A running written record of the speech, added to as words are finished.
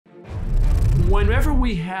Whenever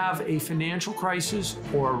we have a financial crisis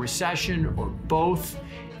or a recession or both,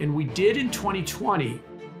 and we did in 2020,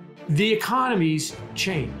 the economies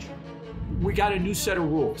change. We got a new set of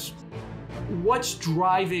rules. What's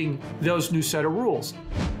driving those new set of rules?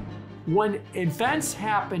 When events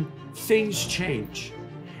happen, things change.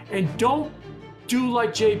 And don't do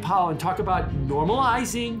like Jay Powell and talk about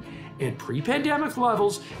normalizing and pre-pandemic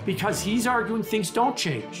levels, because he's arguing things don't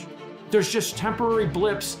change. There's just temporary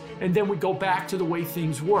blips, and then we go back to the way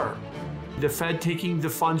things were. The Fed taking the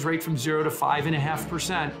funds rate from 0 to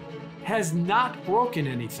 5.5% has not broken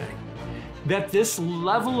anything. That this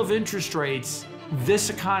level of interest rates,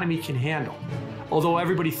 this economy can handle. Although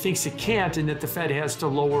everybody thinks it can't, and that the Fed has to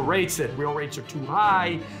lower rates, that real rates are too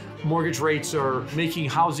high, mortgage rates are making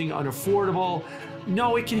housing unaffordable.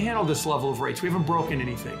 No, it can handle this level of rates. We haven't broken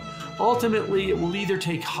anything. Ultimately, it will either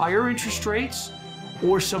take higher interest rates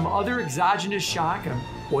or some other exogenous shock, an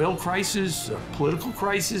oil crisis, a political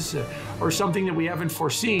crisis, or something that we haven't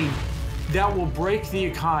foreseen that will break the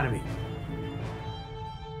economy.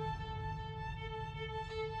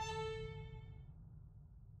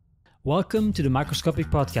 Welcome to the Macroscopic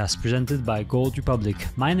Podcast presented by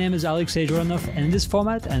GoldRepublic. My name is Alexej, and in this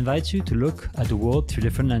format I invite you to look at the world through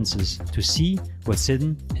different lenses, to see what's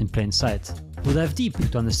hidden in plain sight. We'll dive deep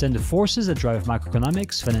to understand the forces that drive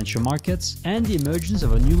macroeconomics, financial markets, and the emergence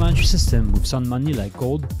of a new monetary system with sound money like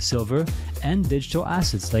gold, silver, and digital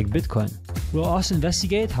assets like Bitcoin. We'll also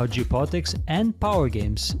investigate how geopolitics and power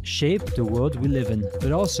games shape the world we live in,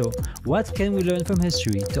 but also what can we learn from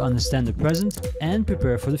history to understand the present and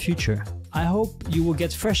prepare for the future. I hope you will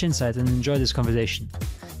get fresh insight and enjoy this conversation.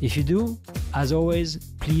 If you do, as always,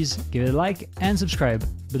 please give it a like and subscribe,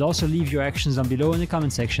 but also leave your actions down below in the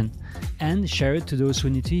comment section and share it to those who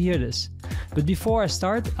need to hear this. But before I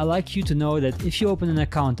start, I'd like you to know that if you open an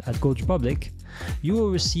account at GoldRepublic, you will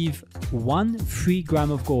receive 1 free gram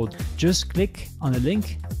of gold. Just click on the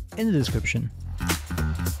link in the description.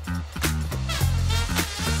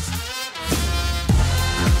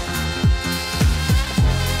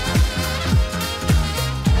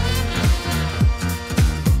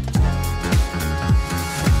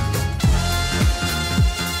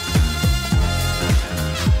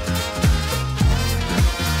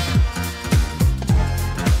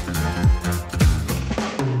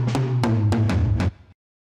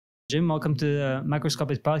 Jim, welcome to the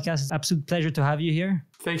Macroscopic Podcast. It's an absolute pleasure to have you here.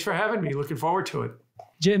 Thanks for having me. Looking forward to it.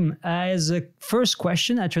 Jim, as a first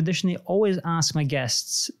question, I traditionally always ask my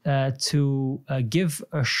guests to give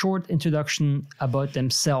a short introduction about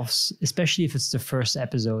themselves, especially if it's the first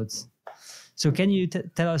episode. So can you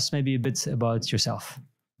tell us maybe a bit about yourself?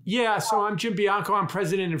 Yeah, so I'm Jim Bianco. I'm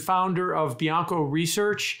president and founder of Bianco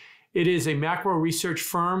Research. It is a macro research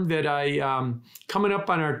firm that coming up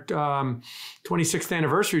on our 26th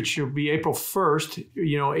anniversary, which will be April 1st,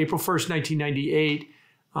 April 1st, 1998,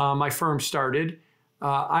 my firm started.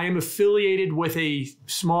 I am affiliated with a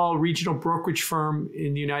small regional brokerage firm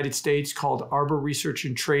in the United States called Arbor Research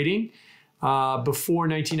and Trading. Before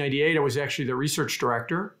 1998, I was actually the research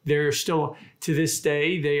director. They're still, to this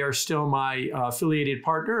day, they are still my affiliated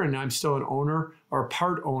partner, and I'm still an owner or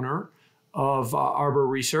part owner of Arbor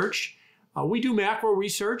Research. We do macro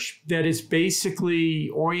research that is basically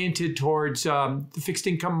oriented towards the fixed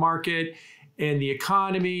income market and the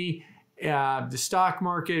economy, the stock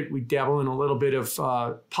market. We dabble in a little bit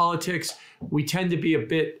of politics. We tend to be a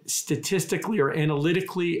bit statistically or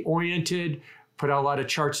analytically oriented, put out a lot of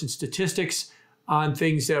charts and statistics on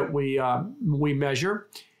things that we measure.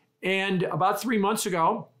 And about 3 months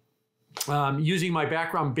ago, using my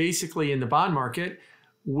background basically in the bond market,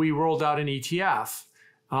 we rolled out an ETF.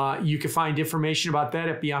 You can find information about that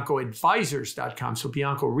at biancoadvisors.com. So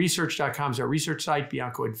biancoresearch.com is our research site.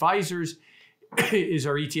 Bianco Advisors is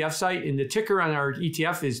our ETF site. And the ticker on our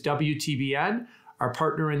ETF is WTBN. Our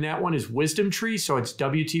partner in that one is Wisdom Tree. So it's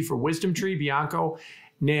WT for Wisdom Tree, Bianco,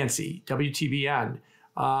 Nancy, WTBN.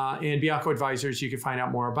 And Bianco Advisors, you can find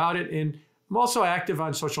out more about it. And I'm also active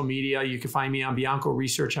on social media. You can find me on Bianco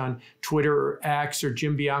Research on Twitter or X, or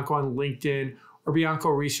Jim Bianco on LinkedIn, or Bianco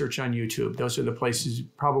Research on YouTube. Those are the places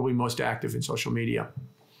probably most active in social media.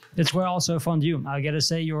 That's where I also found you. I gotta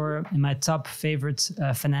say you're in my top favorite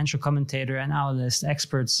financial commentator and analyst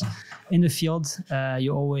experts in the field.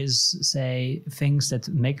 You always say things that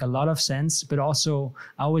make a lot of sense, but also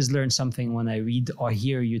I always learn something when I read or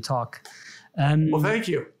hear you talk. Well, thank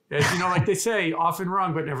you. As you know, like they say, often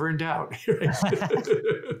wrong, but never in doubt.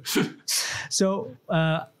 So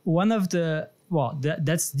one of the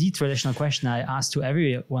that's the traditional question I ask to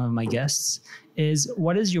every one of my guests is,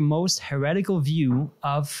 what is your most heretical view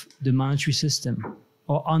of the monetary system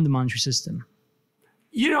or on the monetary system?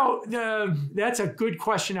 That's a good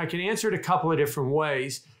question. I can answer it a couple of different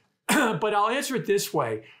ways, but I'll answer it this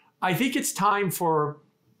way. I think it's time for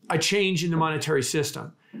a change in the monetary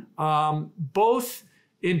system, both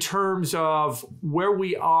in terms of where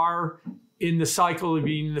we are in the cycle of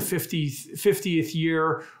being the 50th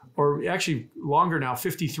year, or actually longer now,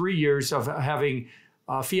 53 years of having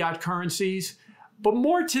fiat currencies. But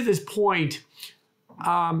more to this point,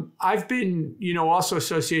 I've been, also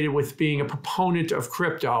associated with being a proponent of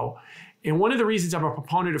crypto. And one of the reasons I'm a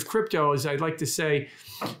proponent of crypto is I'd like to say,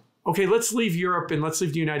 okay, let's leave Europe and let's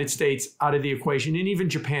leave the United States out of the equation, and even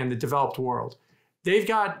Japan, the developed world. They've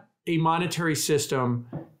got a monetary system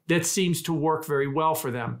that seems to work very well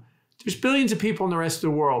for them. There's billions of people in the rest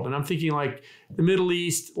of the world, and I'm thinking like the Middle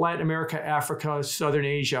East, Latin America, Africa, Southern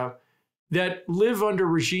Asia, that live under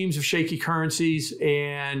regimes of shaky currencies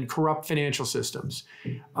and corrupt financial systems.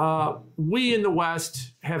 We in the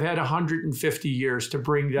West have had 150 years to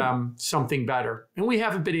bring them something better. And we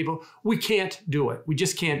haven't been able, we can't do it. We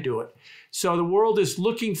just can't do it. So the world is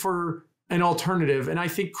looking for an alternative. And I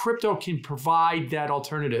think crypto can provide that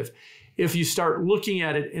alternative if you start looking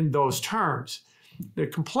at it in those terms. The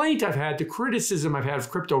complaint I've had, the criticism I've had of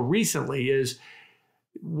crypto recently is,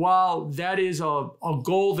 while that is a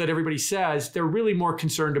goal that everybody says, they're really more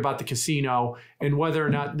concerned about the casino and whether or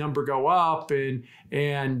not number go up and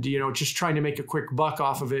just trying to make a quick buck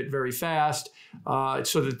off of it very fast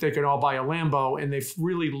so that they can all buy a Lambo. And they've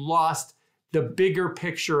really lost the bigger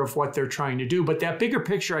picture of what they're trying to do. But that bigger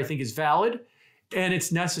picture, I think, is valid and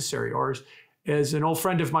it's necessary. Or as an old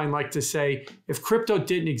friend of mine liked to say, if crypto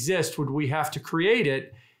didn't exist, would we have to create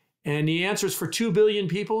it? And the answer is, for 2 billion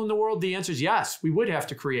people in the world, the answer is yes, we would have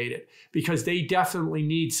to create it because they definitely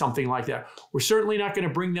need something like that. We're certainly not going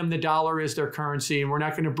to bring them the dollar as their currency, and we're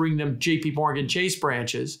not going to bring them JP Morgan Chase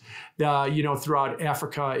branches, throughout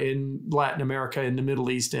Africa, in Latin America, in the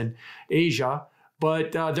Middle East, and Asia.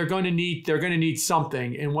 But they're going to need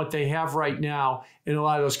something, and what they have right now in a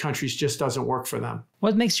lot of those countries just doesn't work for them.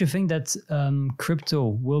 What makes you think that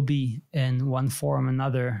crypto will be in one form or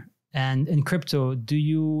another? And in crypto, do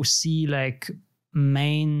you see like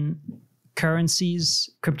main currencies,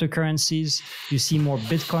 cryptocurrencies? You see more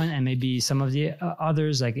Bitcoin and maybe some of the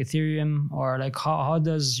others like Ethereum, or like how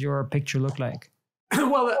does your picture look like?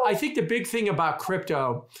 Well, I think the big thing about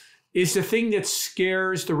crypto is the thing that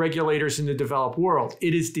scares the regulators in the developed world.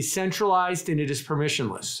 It is decentralized and it is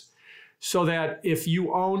permissionless. So that if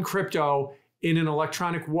you own crypto in an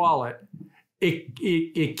electronic wallet,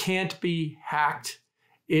 it can't be hacked.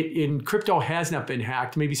 Crypto has not been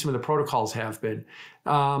hacked. Maybe some of the protocols have been.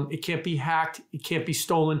 It can't be hacked. It can't be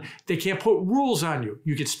stolen. They can't put rules on you.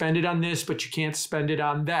 You can spend it on this, but you can't spend it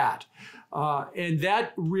on that. And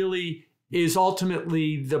that really is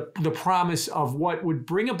ultimately the promise of what would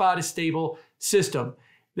bring about a stable system.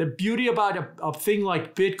 The beauty about a thing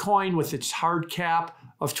like Bitcoin with its hard cap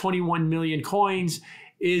of 21 million coins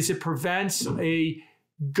is it prevents a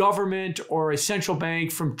government or a central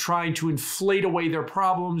bank from trying to inflate away their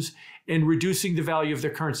problems and reducing the value of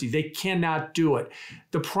their currency. They cannot do it.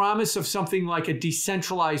 The promise of something like a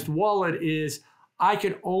decentralized wallet is I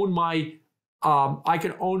can own my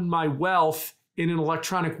wealth in an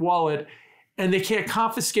electronic wallet, and they can't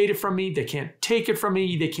confiscate it from me. They can't take it from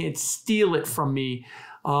me. They can't steal it from me.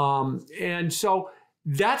 And so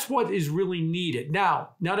that's what is really needed. Now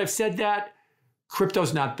that I've said that,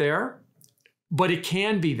 crypto's not there, but it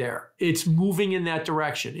can be there. It's moving in that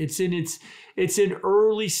direction. It's in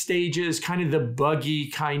early stages, kind of the buggy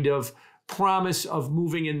kind of promise of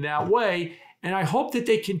moving in that way. And I hope that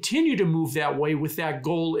they continue to move that way with that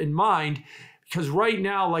goal in mind. Because right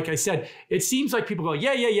now, like I said, it seems like people go,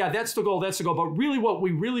 yeah, that's the goal. But really what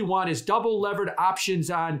we really want is double levered options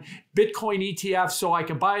on Bitcoin ETFs so I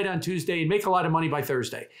can buy it on Tuesday and make a lot of money by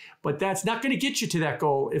Thursday. But that's not going to get you to that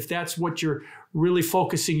goal if that's what you're really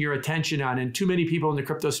focusing your attention on. And too many people in the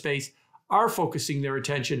crypto space are focusing their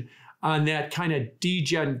attention on that kind of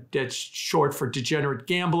degen, that's short for degenerate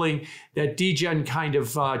gambling, that degen kind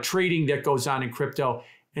of trading that goes on in crypto,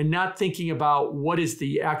 and not thinking about what is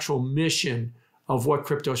the actual mission of what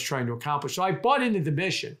crypto is trying to accomplish. So I bought into the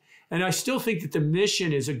mission, and I still think that the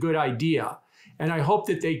mission is a good idea. And I hope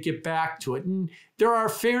that they get back to it. And there are a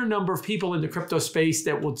fair number of people in the crypto space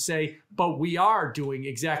that would say, but we are doing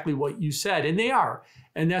exactly what you said. And they are.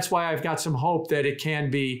 And that's why I've got some hope that it can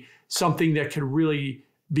be something that could really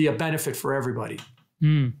be a benefit for everybody.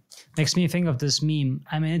 Makes me think of this meme.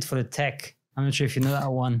 I'm in it for the tech. I'm not sure if you know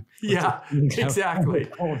that one. Yeah, exactly.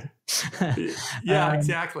 Yeah,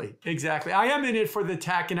 exactly. I am in it for the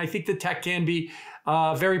tech, and I think the tech can be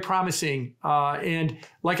very promising. And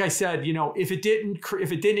like I said, if it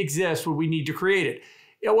didn't exist, well, we need to create it.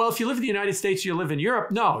 Yeah, well, if you live in the United States, you live in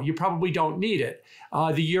Europe, no, you probably don't need it.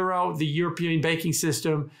 The euro, the European banking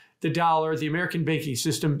system, the dollar, the American banking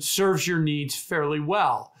system serves your needs fairly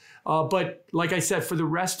well. But like I said, for the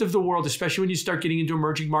rest of the world, especially when you start getting into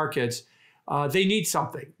emerging markets, they need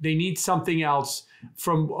something. They need something else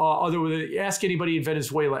from ask anybody in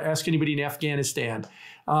Venezuela, ask anybody in Afghanistan,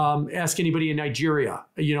 ask anybody in Nigeria,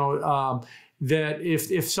 that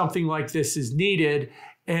if something like this is needed,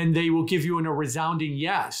 and they will give you a resounding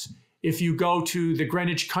yes. If you go to the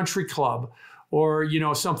Greenwich Country Club or,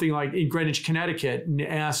 something like in Greenwich, Connecticut, and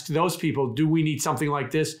ask those people, do we need something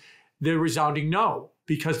like this? They're resounding no,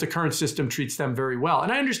 because the current system treats them very well.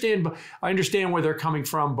 And I understand where they're coming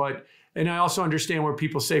from, and I also understand where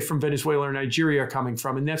people say from Venezuela or Nigeria are coming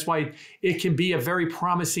from. And that's why it can be a very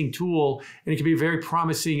promising tool, and it can be a very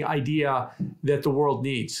promising idea that the world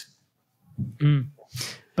needs. Mm.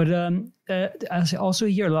 But I also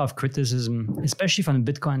hear a lot of criticism, especially from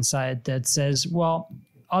the Bitcoin side, that says, well,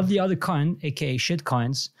 all the other coin, aka shit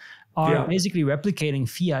coins, are basically replicating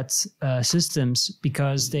fiat systems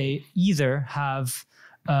because they either have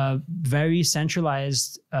a very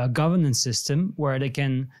centralized governance system where they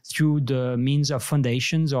can, through the means of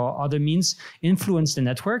foundations or other means, influence the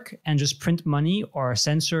network and just print money or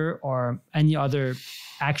censor or any other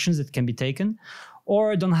actions that can be taken,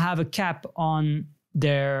 or don't have a cap on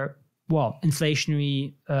their,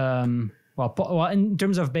 inflationary, in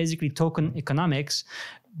terms of basically token economics,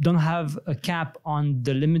 don't have a cap on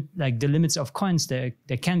the limit, like the limits of coins there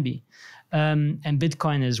can be. And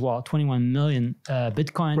Bitcoin is 21 million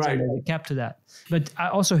Bitcoins, right, and there's a cap to that. But I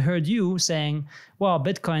also heard you saying,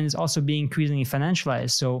 Bitcoin is also being increasingly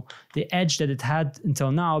financialized. So the edge that it had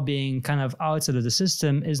until now, being kind of outside of the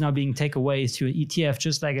system, is now being taken away through an ETF,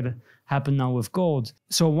 just like it happened now with gold.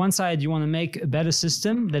 So on one side, you want to make a better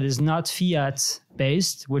system that is not fiat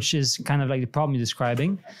based, which is kind of like the problem you're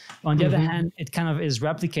describing. On the other hand, it kind of is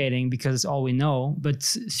replicating because it's all we know, but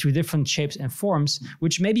through different shapes and forms,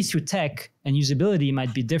 which maybe through tech and usability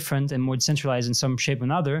might be different and more decentralized in some shape or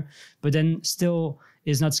another, but then still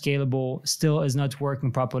is not scalable, still is not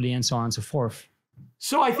working properly, and so on and so forth.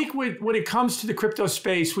 So I think when it comes to the crypto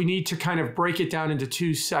space, we need to kind of break it down into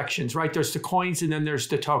two sections, right? There's the coins and then there's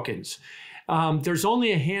the tokens. There's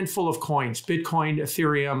only a handful of coins, Bitcoin,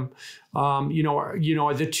 Ethereum,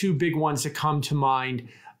 are the two big ones that come to mind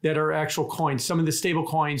that are actual coins. Some of the stable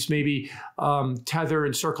coins, maybe Tether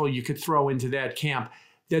and Circle, you could throw into that camp.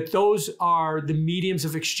 That those are the mediums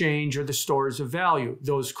of exchange or the stores of value,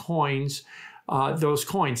 those coins.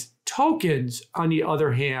 Tokens, on the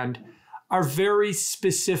other hand, are very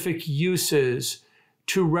specific uses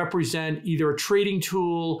to represent either a trading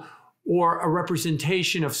tool or a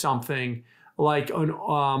representation of something, like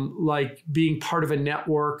being part of a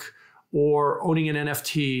network or owning an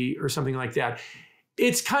NFT or something like that.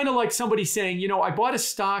 It's kind of like somebody saying, I bought a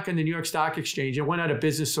stock on the New York Stock Exchange and went out of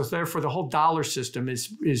business, so therefore the whole dollar system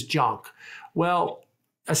is junk. Well,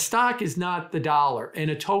 a stock is not the dollar, and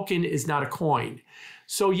a token is not a coin.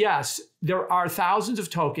 So yes, there are thousands of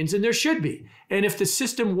tokens, and there should be. And if the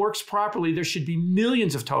system works properly, there should be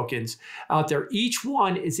millions of tokens out there. Each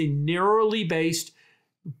one is a narrowly based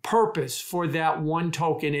purpose for that one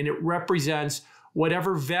token, and it represents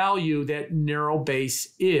whatever value that narrow base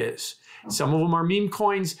is. Some of them are meme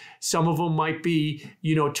coins. Some of them might be,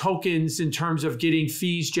 tokens in terms of getting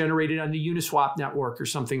fees generated on the Uniswap network or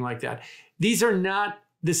something like that. These are not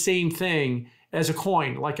the same thing as a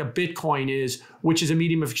coin, like a Bitcoin is, which is a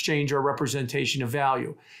medium of exchange or a representation of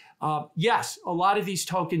value. Yes, a lot of these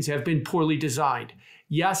tokens have been poorly designed.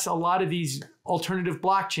 Yes, a lot of these alternative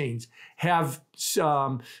blockchains have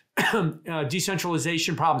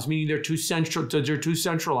decentralization problems, meaning they're too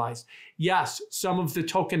centralized. Yes, some of the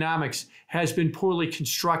tokenomics has been poorly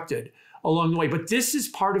constructed along the way, but this is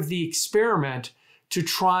part of the experiment to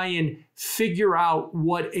try and figure out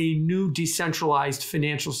what a new decentralized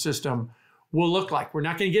financial system will look like. We're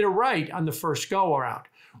not going to get it right on the first go around.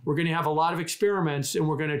 We're going to have a lot of experiments, and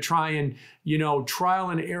we're going to try and,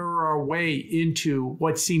 trial and error our way into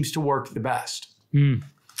what seems to work the best.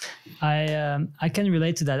 I can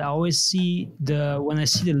relate to that. I always see when I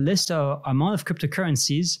see the list of amount of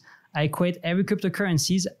cryptocurrencies, I equate every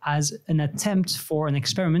cryptocurrencies as an attempt for an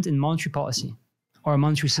experiment in monetary policy or a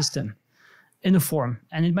monetary system in a form.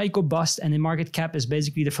 And it might go bust, and the market cap is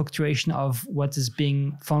basically the fluctuation of what is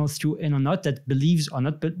being funneled through in or not, that believes or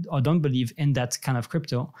not or don't believe in that kind of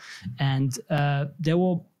crypto. And there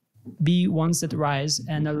will be ones that rise,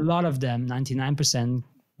 and a lot of them, 99%,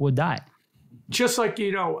 would die. Just like,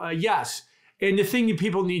 yes. And the thing that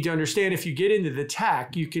people need to understand, if you get into the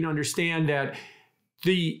tech, you can understand that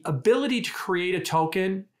the ability to create a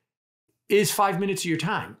token is 5 minutes of your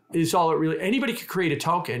time. Is all it really. Anybody could create a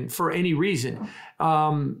token for any reason.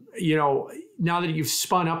 Now that you've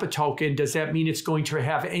spun up a token, does that mean it's going to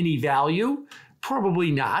have any value?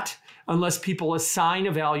 Probably not, unless people assign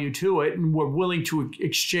a value to it and we're willing to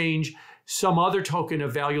exchange some other token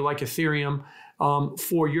of value like Ethereum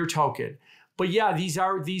for your token. But yeah, these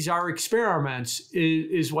are experiments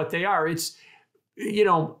is what they are. It's,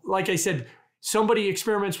 like I said, somebody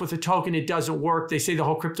experiments with a token, it doesn't work. They say the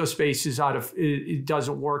whole crypto space it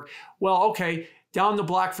doesn't work. Well, okay, down the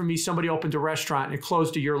block from me, somebody opened a restaurant and it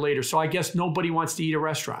closed a year later. So I guess nobody wants to eat at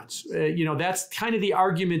restaurants. That's kind of the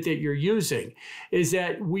argument that you're using, is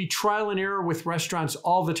that we trial and error with restaurants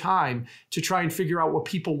all the time to try and figure out what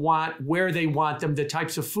people want, where they want them, the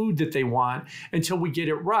types of food that they want until we get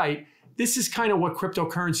it right. This is kind of what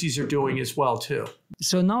cryptocurrencies are doing as well, too.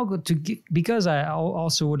 So now because I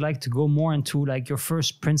also would like to go more into like your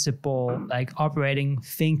first principle, like operating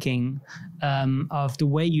thinking of the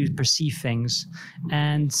way you perceive things.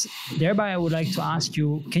 And thereby I would like to ask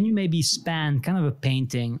you, can you maybe span kind of a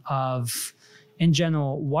painting of, in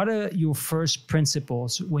general, what are your first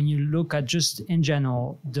principles when you look at just in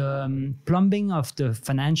general, the plumbing of the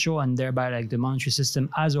financial and thereby like the monetary system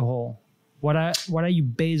as a whole? What are you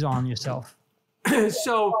based on yourself?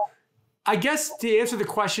 So I guess to answer the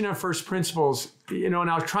question on first principles, and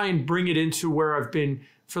I'll try and bring it into where I've been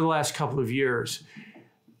for the last couple of years.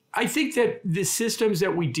 I think that the systems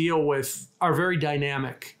that we deal with are very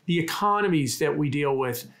dynamic. The economies that we deal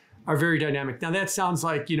with are very dynamic. Now that sounds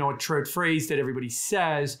like, a trite phrase that everybody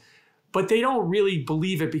says, but they don't really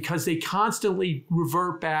believe it because they constantly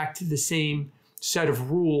revert back to the same set of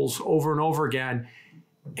rules over and over again.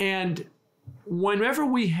 And whenever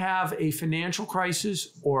we have a financial crisis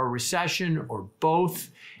or a recession or both,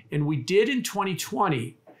 and we did in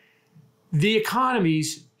 2020, the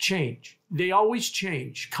economies change. They always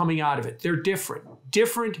change coming out of it. They're different.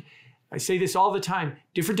 Different, I say this all the time,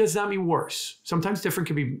 different does not mean worse. Sometimes different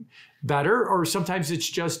can be better, or sometimes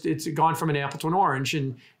it's gone from an apple to an orange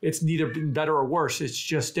and it's neither been better or worse. It's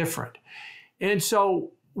just different. And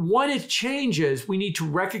so when it changes, we need to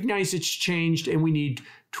recognize it's changed and we need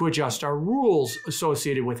to adjust our rules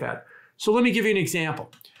associated with that. So let me give you an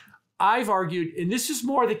example. I've argued, and this is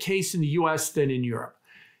more the case in the US than in Europe,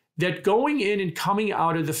 that going in and coming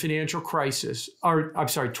out of the financial crisis,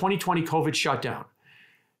 2020 COVID shutdown,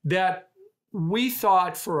 that we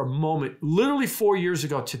thought for a moment, literally 4 years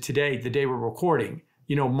ago to today, the day we're recording,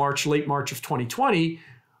 late March of 2020,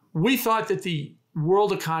 we thought that the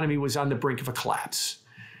world economy was on the brink of a collapse.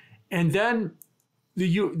 And then the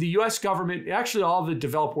US government, actually all the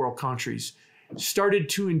developed world countries, started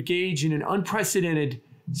to engage in an unprecedented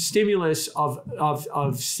stimulus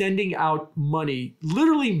of sending out money,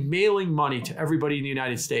 literally mailing money to everybody in the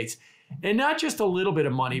United States. And not just a little bit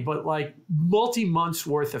of money, but like multi-months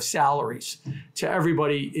worth of salaries to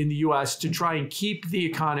everybody in the US to try and keep the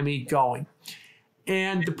economy going.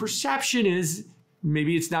 And the perception is,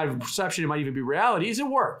 maybe it's not a perception, it might even be reality, is it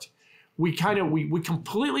worked. We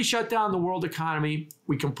completely shut down the world economy.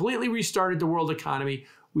 We completely restarted the world economy.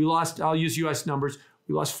 We lost, I'll use US numbers,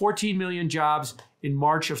 we lost 14 million jobs in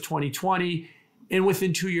March of 2020. And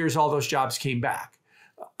within 2 years, all those jobs came back.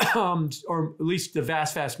 Or at least the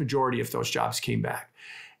vast majority of those jobs came back.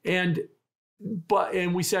 And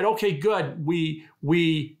we said, okay, good. We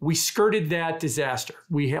skirted that disaster.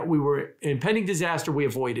 We were impending disaster. We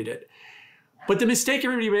avoided it. But the mistake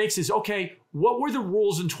everybody makes is, okay, what were the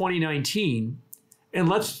rules in 2019? And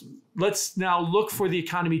let's now look for the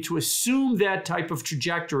economy to assume that type of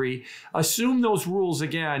trajectory, assume those rules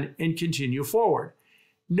again, and continue forward.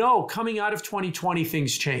 No, coming out of 2020,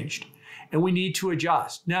 things changed, and we need to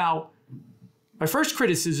adjust. Now, my first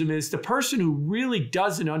criticism is the person who really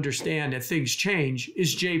doesn't understand that things change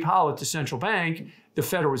is Jay Powell at the central bank, the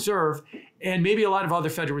Federal Reserve, and maybe a lot of other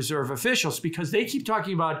Federal Reserve officials, because they keep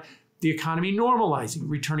talking about the economy normalizing,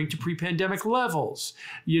 returning to pre-pandemic levels,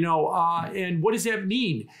 and what does that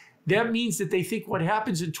mean? That means that they think what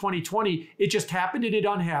happens in 2020, it just happened and it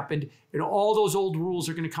unhappened, and all those old rules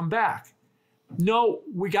are going to come back. No,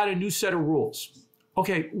 we got a new set of rules.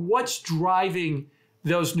 Okay, what's driving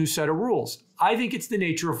those new set of rules? I think it's the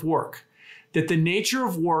nature of work. That the nature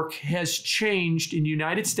of work has changed in the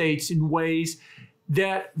United States in ways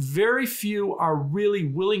that very few are really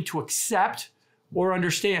willing to accept or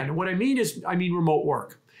understand. And what I mean is, remote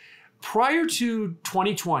work. Prior to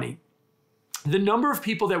 2020, the number of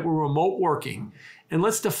people that were remote working, and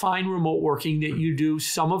let's define remote working, that you do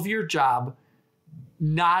some of your job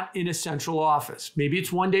not in a central office. Maybe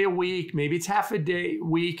it's 1 day a week, maybe it's half a day a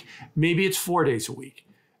week, maybe it's 4 days a week.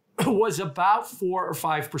 was about 4 or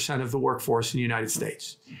 5% of the workforce in the United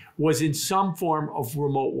States was in some form of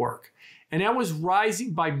remote work. And that was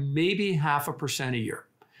rising by maybe 0.5% a year.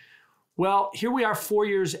 Well, here we are 4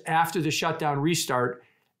 years after the shutdown restart,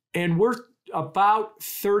 and we're about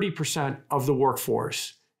 30% of the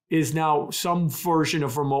workforce is now some version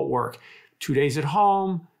of remote work. 2 days at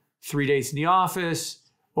home, 3 days in the office,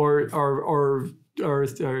 or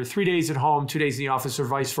 3 days at home, 2 days in the office, or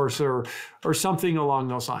vice versa, or something along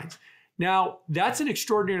those lines. Now, that's an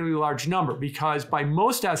extraordinarily large number because by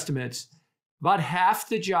most estimates, about half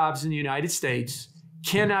the jobs in the United States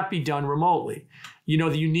cannot be done remotely. You know,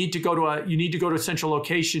 you need to go to a central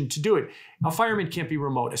location to do it. A fireman can't be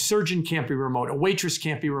remote. A surgeon can't be remote. A waitress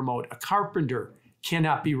can't be remote. A carpenter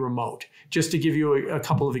cannot be remote, just to give you a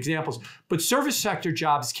couple of examples. But service sector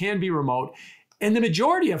jobs can be remote, and the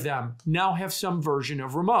majority of them now have some version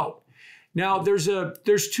of remote. Now, there's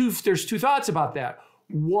two thoughts about that.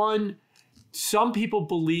 One, some people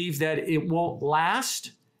believe that it won't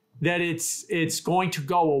last, that it's going to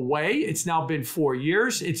go away. It's now been 4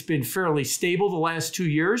 years. It's been fairly stable the last 2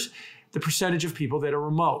 years, the percentage of people that are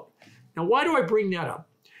remote. Now, why do I bring that up?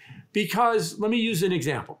 Because let me use an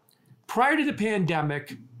example. Prior to the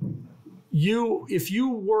pandemic, if you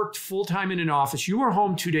worked full-time in an office, you were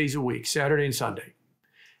home 2 days a week, Saturday and Sunday.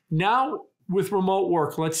 Now, with remote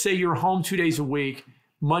work, let's say you're home 2 days a week,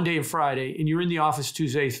 Monday and Friday, and you're in the office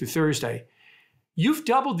Tuesday through Thursday. You've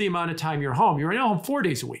doubled the amount of time you're home. You're now home 4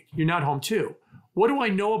 days a week. You're not home 2. What do I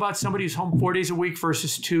know about somebody who's home 4 days a week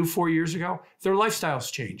versus 2 4 years ago? Their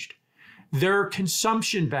lifestyle's changed. Their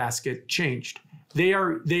consumption basket changed. They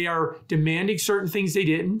are demanding certain things they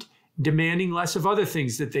didn't, demanding less of other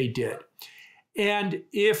things that they did. And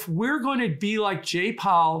if we're going to be like Jay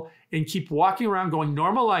Powell and keep walking around going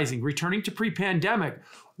normalizing, returning to pre-pandemic,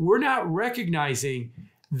 we're not recognizing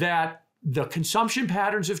that the consumption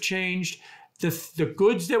patterns have changed. The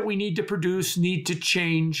goods that we need to produce need to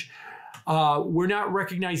change. We're not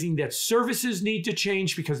recognizing that services need to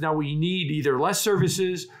change because now we need either less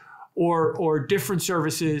services or different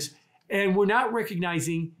services. And we're not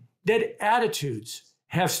recognizing that attitudes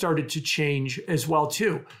have started to change as well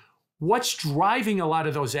too. What's driving a lot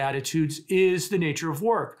of those attitudes is the nature of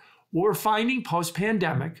work. What we're finding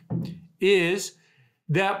post-pandemic is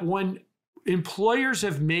that when employers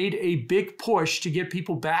have made a big push to get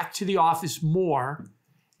people back to the office more,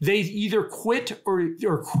 they either quit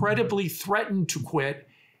or credibly threaten to quit,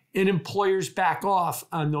 and employers back off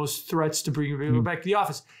on those threats to bring people back to the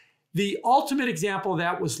office. The ultimate example of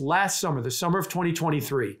that was last summer, the summer of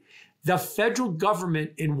 2023. The federal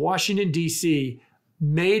government in Washington, D.C.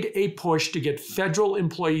 made a push to get federal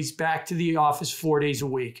employees back to the office 4 days a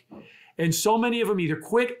week. And so many of them either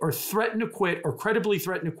quit or threatened to quit or credibly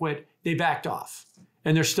threatened to quit, they backed off.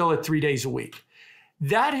 And they're still at 3 days a week.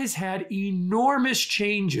 That has had enormous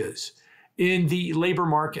changes in the labor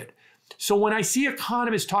market. So when I see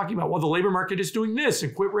economists talking about, well, the labor market is doing this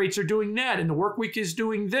and quit rates are doing that and the work week is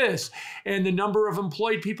doing this and the number of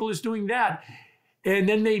employed people is doing that, and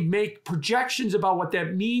then they make projections about what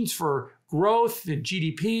that means for growth and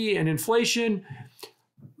GDP and inflation,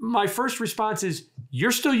 my first response is,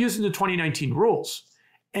 you're still using the 2019 rules,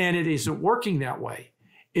 and it isn't working that way.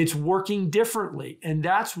 It's working differently. And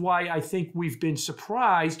that's why I think we've been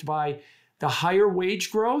surprised by the higher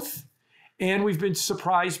wage growth, and we've been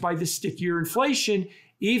surprised by the stickier inflation,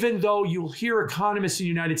 even though you'll hear economists in the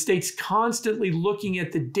United States constantly looking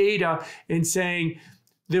at the data and saying,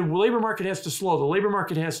 the labor market has to slow, the labor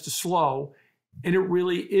market has to slow, and it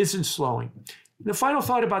really isn't slowing. The final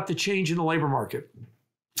thought about the change in the labor market.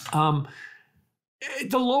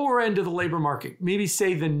 The lower end of the labor market, maybe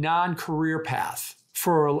say the non-career path,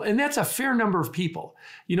 and that's a fair number of people.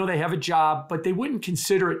 You know, they have a job, but they wouldn't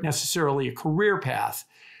consider it necessarily a career path.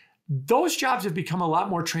 Those jobs have become a lot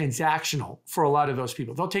more transactional for a lot of those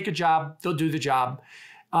people. They'll take a job, they'll do the job,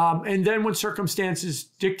 and then when circumstances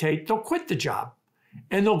dictate, they'll quit the job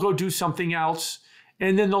and they'll go do something else,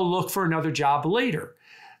 and then they'll look for another job later.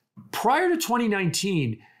 Prior to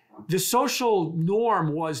 2019, the social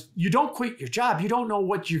norm was you don't quit your job. You don't know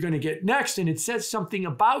what you're going to get next. And it says something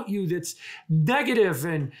about you that's negative,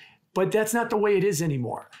 but that's not the way it is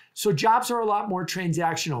anymore. So jobs are a lot more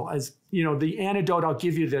transactional. As you know, the anecdote I'll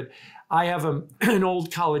give you that I have an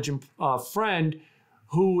old college friend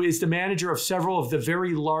who is the manager of several of the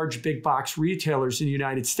very large big box retailers in the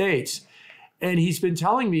United States. And he's been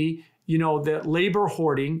telling me, you know, that labor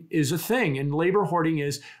hoarding is a thing. And labor hoarding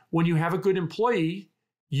is when you have a good employee,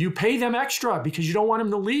 you pay them extra because you don't want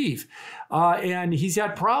them to leave. And he's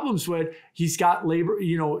had problems with, he's got labor,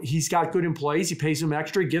 you know, he's got good employees. He pays them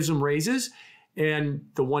extra, he gives them raises. And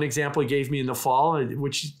the one example he gave me in the fall,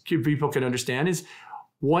 which people can understand, is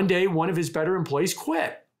one day one of his better employees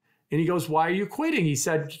quit. And he goes, "Why are you quitting?" He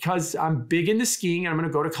said, "Because I'm big into skiing and I'm going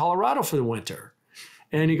to go to Colorado for the winter."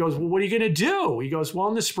 And he goes, "Well, what are you going to do?" He goes, "Well,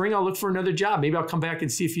 in the spring, I'll look for another job. Maybe I'll come back and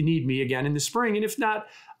see if you need me again in the spring. And if not,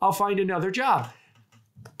 I'll find another job."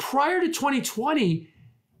 Prior to 2020,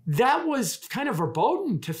 that was kind of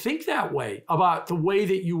verboten to think that way about the way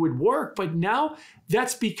that you would work. But now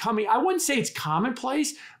that's becoming, I wouldn't say it's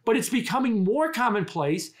commonplace, but it's becoming more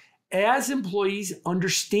commonplace as employees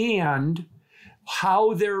understand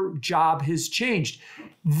how their job has changed.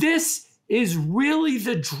 This is really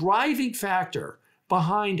the driving factor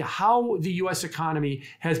behind how the US economy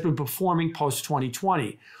has been performing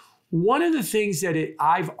post-2020. One of the things that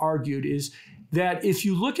I've argued is that if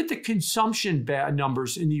you look at the consumption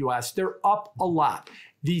numbers in the US, they're up a lot.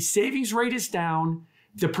 The savings rate is down.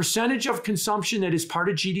 The percentage of consumption that is part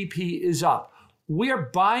of GDP is up. We are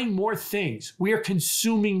buying more things. We are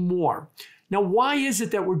consuming more. Now, why is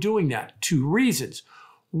it that we're doing that? Two reasons.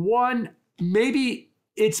 One, maybe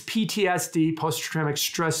it's PTSD, post-traumatic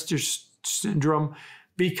stress syndrome,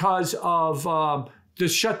 because of the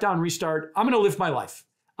shutdown restart. I'm going to live my life.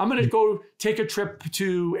 I'm going to go take a trip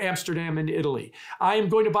to Amsterdam in Italy. I am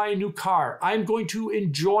going to buy a new car. I'm going to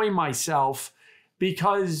enjoy myself,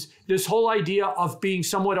 because this whole idea of being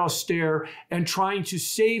somewhat austere and trying to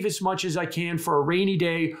save as much as I can for a rainy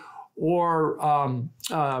day or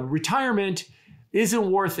retirement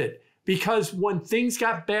isn't worth it. Because when things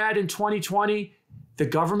got bad in 2020, the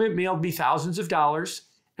government mailed me thousands of dollars.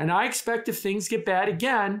 And I expect if things get bad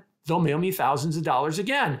again, they'll mail me thousands of dollars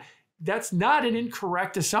again. That's not an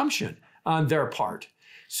incorrect assumption on their part.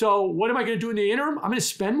 So what am I going to do in the interim? I'm going to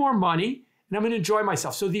spend more money and I'm going to enjoy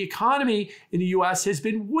myself. So the economy in the US has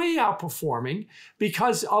been way outperforming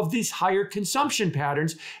because of these higher consumption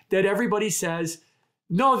patterns that everybody says,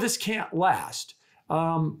 no, this can't last.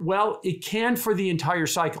 Well, it can for the entire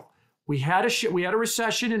cycle. We had a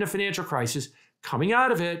recession and a financial crisis. Coming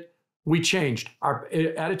out of it, we changed. Our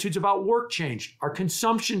attitudes about work changed. Our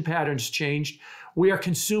consumption patterns changed. We are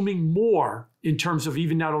consuming more in terms of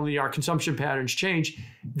even not only our consumption patterns change.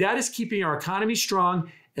 That is keeping our economy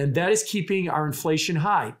strong, and that is keeping our inflation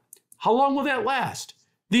high. How long will that last?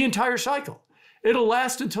 The entire cycle. It'll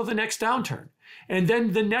last until the next downturn. And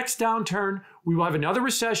then the next downturn, we will have another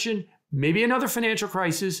recession, maybe another financial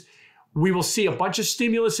crisis. We will see a bunch of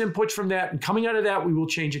stimulus inputs from that, and coming out of that, we will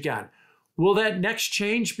change again. Will that next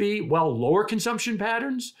change be, well, lower consumption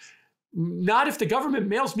patterns? Not if the government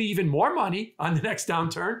mails me even more money on the next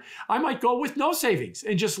downturn. I might go with no savings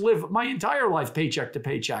and just live my entire life paycheck to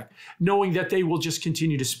paycheck, knowing that they will just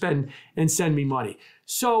continue to spend and send me money.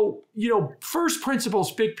 So, first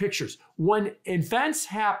principles, big pictures. When events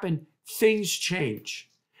happen, things change.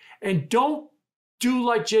 And don't do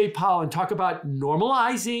like Jay Powell and talk about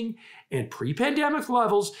normalizing and pre-pandemic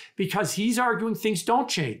levels, because he's arguing things don't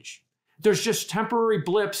change. There's just temporary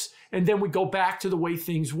blips, and then we go back to the way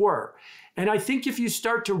things were. And I think if you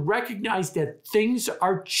start to recognize that things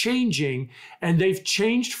are changing, and they've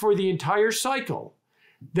changed for the entire cycle,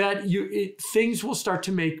 that things will start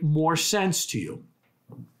to make more sense to you.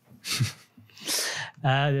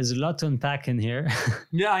 There's a lot to unpack in here.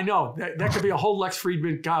 Yeah, I know. That could be a whole Lex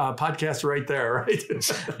Friedman podcast right there, right?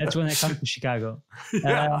 That's when I come to Chicago.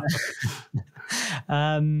 Yeah.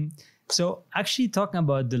 So actually talking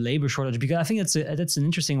about the labor shortage, because I think that's an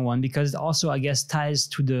interesting one, because it also, I guess, ties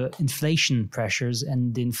to the inflation pressures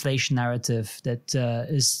and the inflation narrative that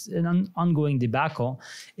is an ongoing debacle,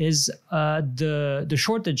 is the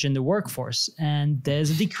shortage in the workforce. And there's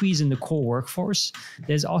a decrease in the core workforce.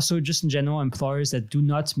 There's also just in general employers that do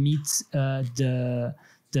not meet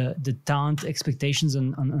the talent expectations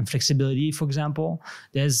on flexibility, for example.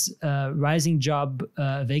 There's rising job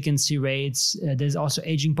vacancy rates. There's also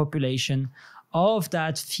aging population. All of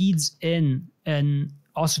that feeds in, and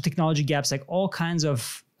also technology gaps, like all kinds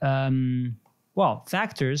of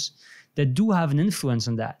factors that do have an influence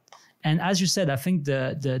on that. And as you said, I think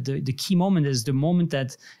the key moment is the moment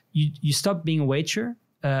that you stop being a waiter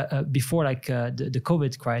before the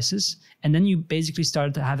COVID crisis. And then you basically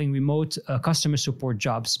started having remote customer support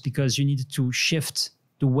jobs because you needed to shift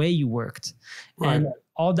the way you worked. Right. And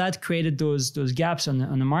all that created those gaps on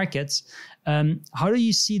the markets. How do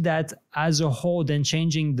you see that as a whole then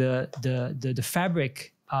changing the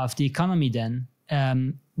fabric of the economy then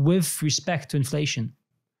with respect to inflation?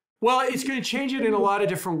 Well, it's going to change it in a lot of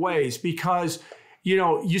different ways, because,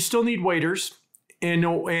 you still need waiters.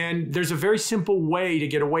 And there's a very simple way to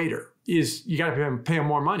get a waiter, is you got to pay them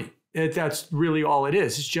more money. That's really all it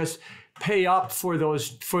is. It's just pay up for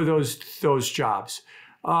those jobs.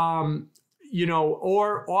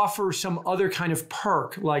 or offer some other kind of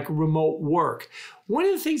perk like remote work. One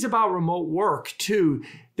of the things about remote work, too,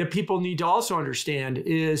 that people need to also understand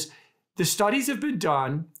is the studies have been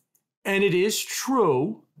done, and it is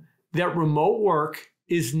true that remote work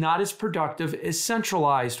is not as productive as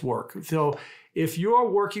centralized work. So if you are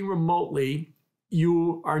working remotely,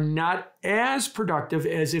 you are not as productive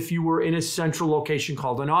as if you were in a central location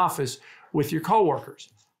called an office with your coworkers.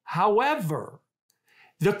 However,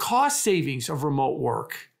 the cost savings of remote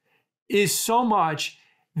work is so much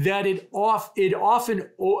that it often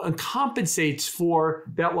compensates for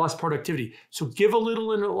that lost productivity. So give a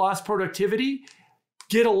little in lost productivity,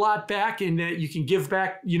 get a lot back in that you can give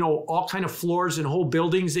back, all kind of floors and whole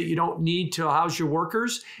buildings that you don't need to house your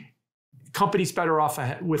workers. Companies better off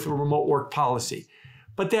with a remote work policy.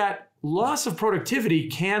 But that loss of productivity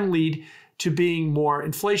can lead to being more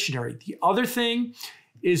inflationary. The other thing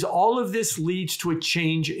is all of this leads to a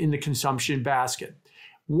change in the consumption basket.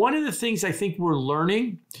 One of the things I think we're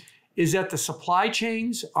learning is that the supply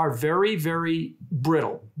chains are very, very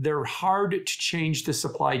brittle. They're hard to change the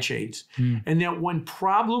supply chains. And that when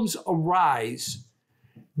problems arise,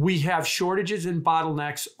 we have shortages and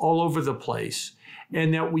bottlenecks all over the place,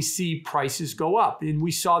 and that we see prices go up. And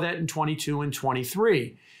we saw that in 22 and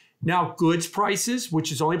 23. Now, goods prices,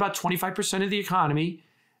 which is only about 25% of the economy,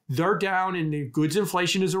 they're down and the goods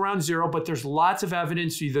inflation is around zero, but there's lots of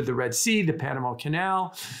evidence, either the Red Sea, the Panama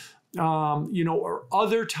Canal, or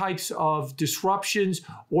other types of disruptions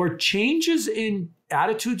or changes in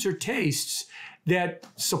attitudes or tastes that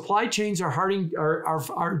supply chains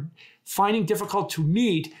are finding difficult to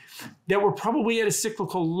meet, that we're probably at a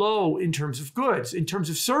cyclical low in terms of goods. In terms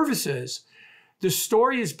of services, the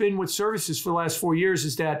story has been with services for the last 4 years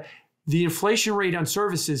is that the inflation rate on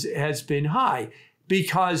services has been high,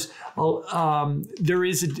 because there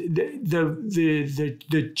is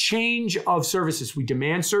the change of services. We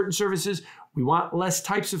demand certain services. We want less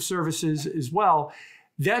types of services as well.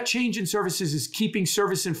 That change in services is keeping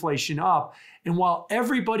service inflation up. And while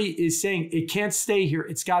everybody is saying it can't stay here,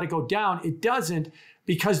 it's got to go down, it doesn't,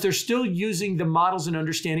 because they're still using the models and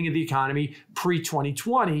understanding of the economy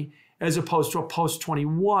pre-2020 as opposed to a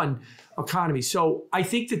post-21 economy. So I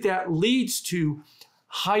think that leads to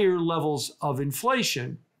higher levels of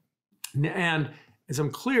inflation. And as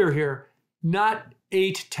I'm clear here, not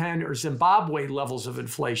 8, 10, or Zimbabwe levels of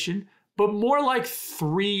inflation, but more like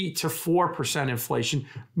 3 to 4% inflation,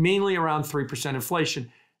 mainly around 3%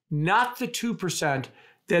 inflation, not the 2%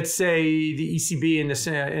 that say the ECB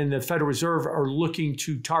and the Federal Reserve are looking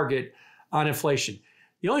to target on inflation.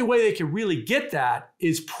 The only way they can really get that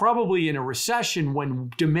is probably in a recession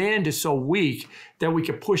when demand is so weak that we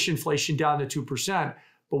could push inflation down to 2%.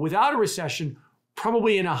 But without a recession,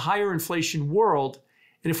 probably in a higher inflation world.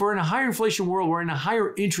 And if we're in a higher inflation world, we're in a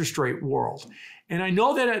higher interest rate world. And I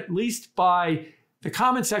know that at least by the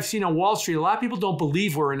comments I've seen on Wall Street, a lot of people don't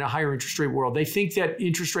believe we're in a higher interest rate world. They think that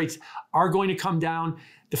interest rates are going to come down.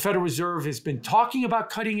 The Federal Reserve has been talking about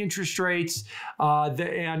cutting interest rates.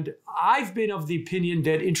 And I've been of the opinion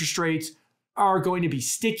that interest rates are going to be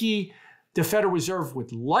sticky. The Federal Reserve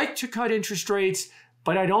would like to cut interest rates,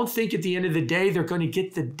 but I don't think at the end of the day, they're going to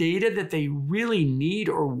get the data that they really need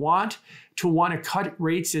or want to cut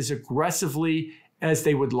rates as aggressively as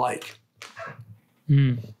they would like.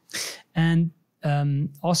 And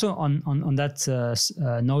also on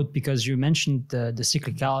that note, because you mentioned the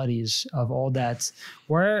cyclicalities of all that,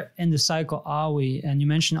 where in the cycle are we? And you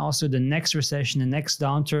mentioned also the next recession, the next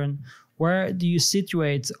downturn. Where do you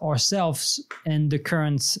situate ourselves in the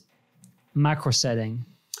current macro setting?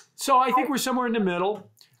 So I think we're somewhere in the middle.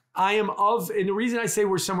 And the reason I say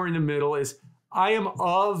we're somewhere in the middle is I am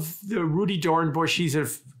of the Rudy Dornbush. He's a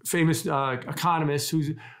famous economist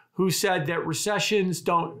who said that recessions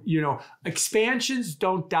expansions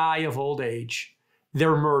don't die of old age.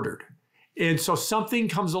 They're murdered. And so something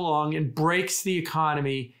comes along and breaks the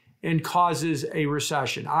economy and causes a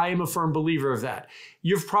recession. I am a firm believer of that.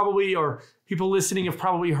 You've probably, or people listening have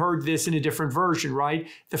probably heard this in a different version, right?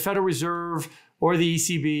 The Federal Reserve or the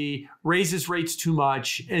ECB raises rates too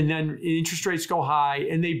much, and then interest rates go high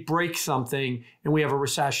and they break something and we have a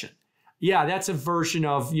recession. Yeah, that's a version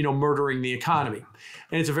of, murdering the economy.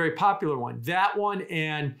 And it's a very popular one. That one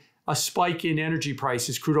and a spike in energy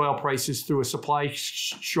prices, crude oil prices through a supply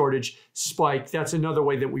shortage spike. That's another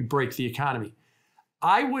way that we break the economy.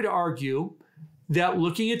 I would argue that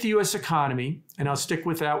looking at the US economy, and I'll stick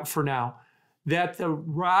with that for now, that the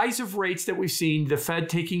rise of rates that we've seen, the Fed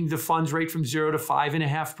taking the funds rate from 0 to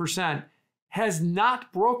 5.5%, has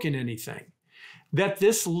not broken anything. That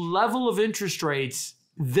this level of interest rates,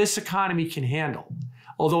 this economy can handle.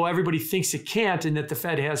 although everybody thinks it can't and that the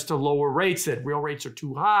Fed has to lower rates, that real rates are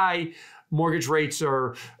too high, mortgage rates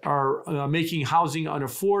are making housing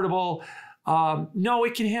unaffordable. No,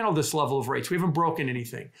 it can handle this level of rates. We haven't broken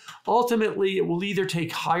anything. Ultimately, it will either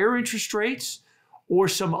take higher interest rates or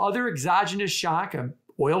some other exogenous shock, an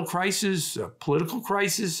oil crisis, a political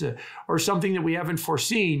crisis, or something that we haven't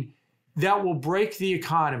foreseen that will break the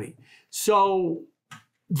economy. So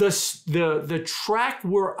the track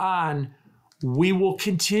we're on, we will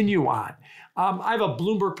continue on. I have a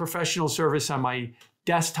Bloomberg Professional service on my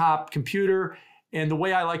desktop computer. And the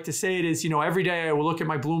way I like to say it is, every day I will look at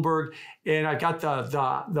my Bloomberg and I got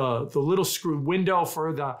the little screw window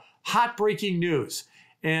for the hot breaking news.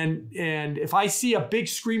 And if I see a big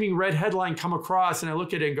screaming red headline come across and I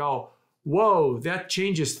look at it and go, whoa, that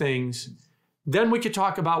changes things, then we could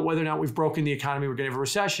talk about whether or not we've broken the economy, we're going to have a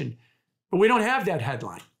recession. But we don't have that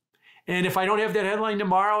headline. And if I don't have that headline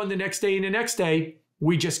tomorrow and the next day and the next day,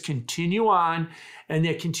 we just continue on. And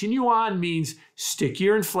that continue on means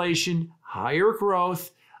stickier inflation, higher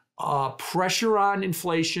growth, pressure on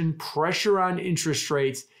inflation, pressure on interest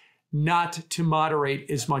rates, not to moderate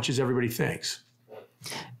as much as everybody thinks.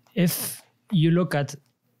 If you look at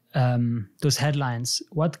those headlines,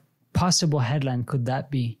 what possible headline could that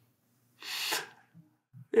be?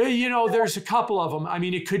 There's a couple of them. I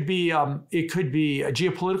mean, it could be a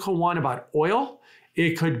geopolitical one about oil.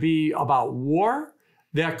 It could be about war.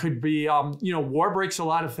 That could be, war breaks a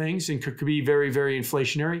lot of things and could be very, very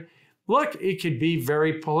inflationary. Look, it could be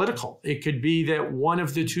very political. It could be that one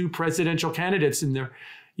of the two presidential candidates, and they're,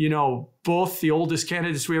 both the oldest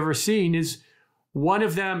candidates we've ever seen, is one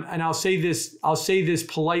of them. And I'll say this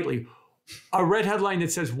politely. A red headline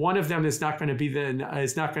that says one of them is not going to be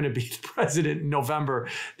the president in November,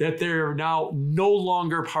 that they're now no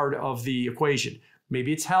longer part of the equation.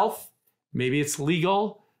 Maybe it's health, maybe it's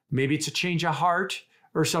legal, maybe it's a change of heart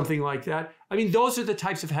or something like that. I mean, those are the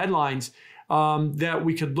types of headlines that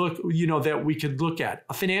we could look at.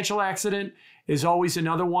 A financial accident is always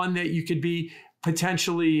another one that you could be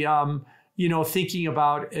potentially thinking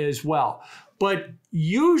about as well. But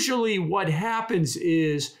usually what happens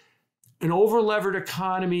is an over-levered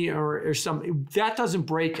economy or something, that doesn't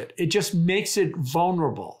break it. It just makes it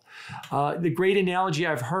vulnerable. The great analogy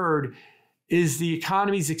I've heard is the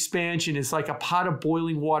economy's expansion is like a pot of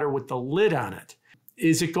boiling water with the lid on it.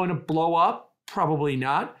 Is it going to blow up? Probably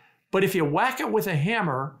not. But if you whack it with a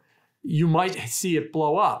hammer, you might see it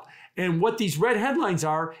blow up. And what these red headlines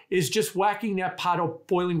are is just whacking that pot of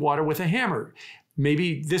boiling water with a hammer.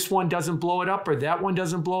 Maybe this one doesn't blow it up, or that one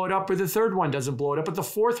doesn't blow it up, or the third one doesn't blow it up. But the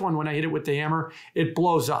fourth one, when I hit it with the hammer, it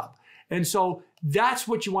blows up. And so that's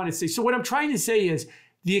what you want to say. So what I'm trying to say is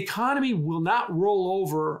the economy will not roll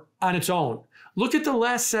over on its own. Look at the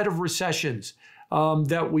last set of recessions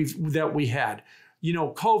that we had.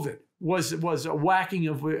 COVID was a whacking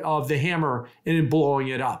of the hammer and then blowing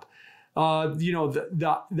it up.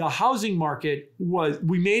 The housing market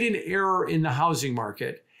we made an error in the housing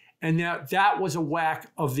market. And that was a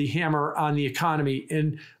whack of the hammer on the economy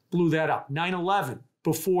and blew that up. 9/11,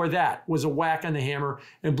 before that, was a whack on the hammer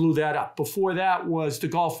and blew that up. Before that was the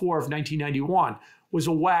Gulf War of 1991, was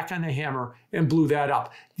a whack on the hammer and blew that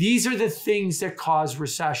up. These are the things that cause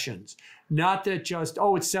recessions. Not that just,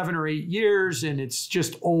 it's 7 or 8 years and it's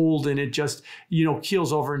just old and it just,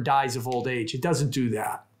 keels over and dies of old age. It doesn't do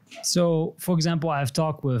that. So, for example, I've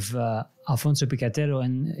talked with Alfonso Picatero,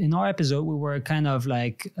 and in our episode, we were kind of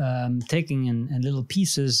like taking in little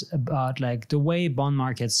pieces about like the way bond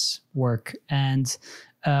markets work. And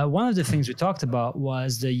one of the things we talked about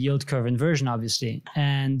was the yield curve inversion, obviously.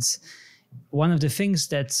 And one of the things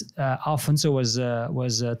that Alfonso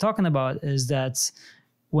was talking about is that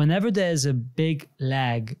whenever there's a big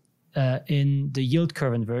lag in the yield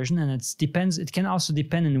curve inversion, and it can also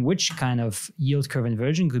depend on which kind of yield curve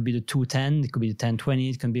inversion. It could be the 210, it could be the 1020,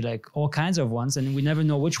 it can be like all kinds of ones, and we never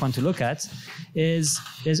know which one to look at. There's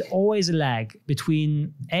always a lag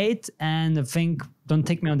between 8 and I think, don't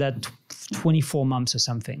take me on that, 24 months or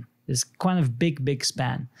something. This kind of big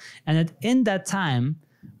span. And in that time,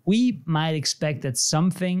 we might expect that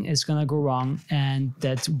something is going to go wrong and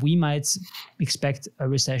that we might expect a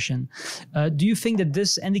recession. Do you think that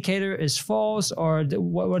this indicator is false, or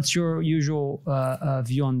what's your usual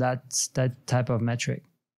view on that type of metric?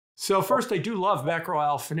 So first, I do love Macro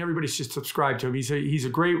Alf, and everybody should subscribe to him. He's a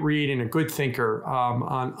great read and a good thinker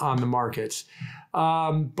on the markets.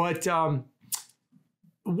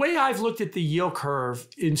 The way I've looked at the yield curve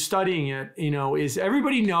in studying it, is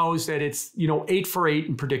everybody knows that it's, 8 for 8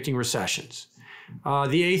 in predicting recessions.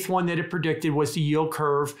 The 8th one that it predicted was the yield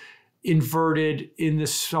curve inverted in the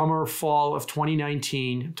fall of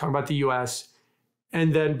 2019. I'm talking about the US.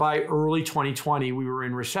 And then by early 2020, we were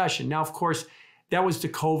in recession. Now, of course, that was the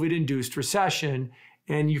COVID-induced recession.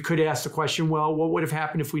 And you could ask the question, well, what would have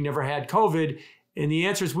happened if we never had COVID? And the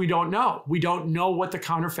answer is we don't know. We don't know what the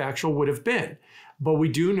counterfactual would have been. But we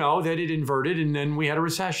do know that it inverted and then we had a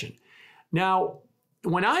recession. Now,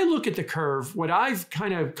 when I look at the curve, what I've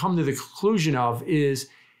kind of come to the conclusion of is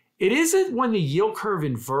it isn't when the yield curve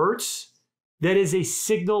inverts that is a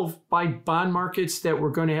signal by bond markets that we're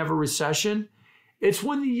going to have a recession. It's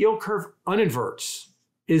when the yield curve uninverts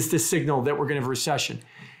is the signal that we're going to have a recession.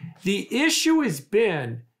 The issue has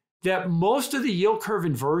been that most of the yield curve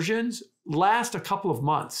inversions last a couple of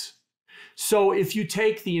months. So if you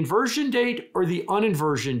take the inversion date or the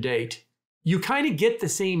uninversion date, you kind of get the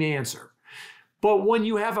same answer. But when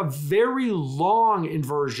you have a very long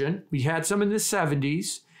inversion, we had some in the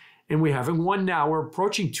 70s, and we're having one now. We're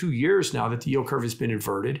approaching 2 years now that the yield curve has been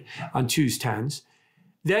inverted on 2s, 10s.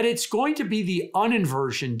 That it's going to be the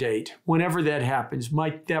uninversion date, whenever that happens,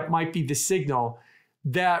 that might be the signal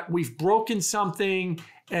that we've broken something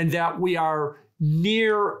and that we are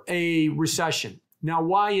near a recession. Now,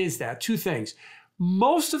 why is that? Two things.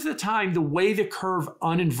 Most of the time, the way the curve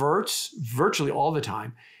uninverts, virtually all the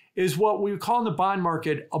time, is what we would call in the bond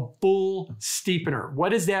market a bull steepener. What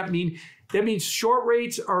does that mean? That means short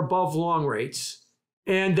rates are above long rates.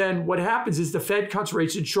 And then what happens is the Fed cuts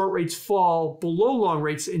rates and short rates fall below long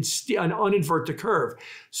rates and uninvert the curve.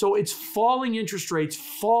 So it's falling interest rates,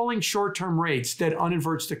 falling short-term rates that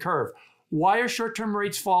uninverts the curve. Why are short-term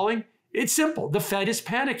rates falling? It's simple. The Fed is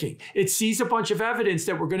panicking. It sees a bunch of evidence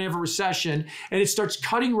that we're going to have a recession, and it starts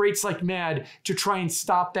cutting rates like mad to try and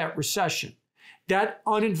stop that recession. That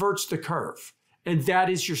uninverts the curve, and that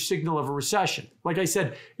is your signal of a recession. Like I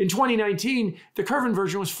said, in 2019, the curve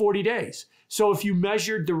inversion was 40 days. So if you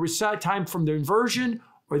measured the time from the inversion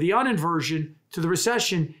or the uninversion to the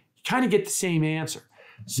recession, you kind of get the same answer.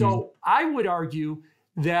 So I would argue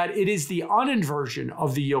that it is the uninversion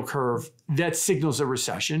of the yield curve that signals a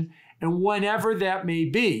recession, and whenever that may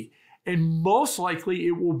be. And most likely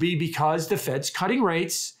it will be because the Fed's cutting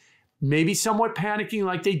rates, maybe somewhat panicking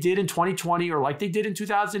like they did in 2020 or like they did in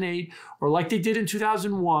 2008 or like they did in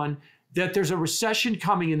 2001, that there's a recession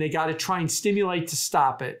coming and they got to try and stimulate to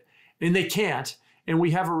stop it. And they can't, and we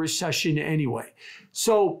have a recession anyway.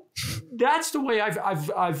 So that's the way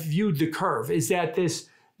I've viewed the curve, is that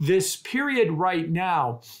this period right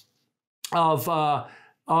now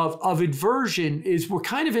of inversion is we're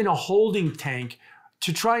kind of in a holding tank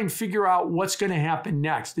to try and figure out what's going to happen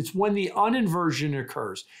next. It's when the uninversion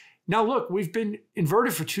occurs. Now, look, we've been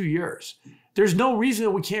inverted for 2 years. There's no reason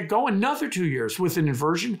that we can't go another 2 years with an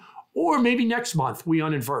inversion, or maybe next month we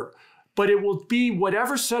uninvert. But it will be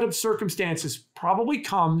whatever set of circumstances probably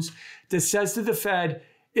comes that says to the Fed,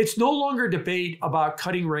 it's no longer a debate about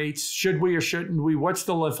cutting rates. Should we or shouldn't we? What's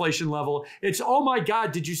the inflation level? It's, oh my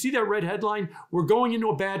God, did you see that red headline? We're going into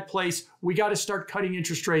a bad place. We got to start cutting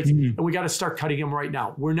interest rates, and we got to start cutting them right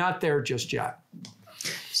now. We're not there just yet.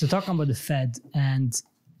 So talking about the Fed, and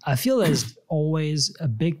I feel there's always a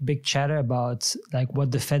big chatter about like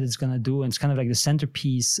what the Fed is going to do. And it's kind of like the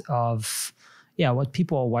centerpiece of what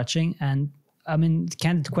people are watching. And I mean, the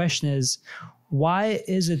candid question is, why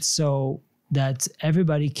is it so that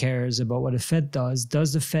everybody cares about what the Fed does?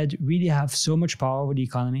 Does the Fed really have so much power over the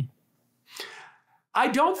economy? I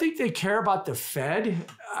don't think they care about the Fed.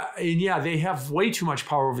 And yeah, they have way too much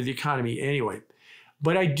power over the economy anyway.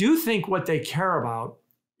 But I do think what they care about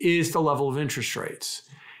is the level of interest rates.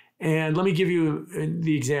 And let me give you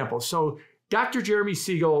the example. So Dr. Jeremy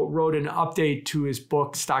Siegel wrote an update to his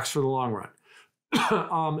book, Stocks for the Long Run.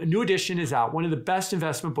 A new edition is out, one of the best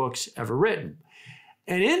investment books ever written.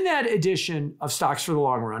 And in that edition of Stocks for the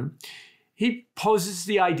Long Run, he poses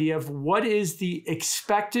the idea of what is the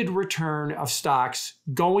expected return of stocks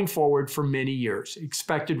going forward for many years,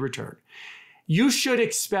 expected return. You should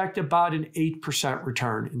expect about an 8%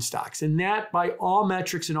 return in stocks. And that, by all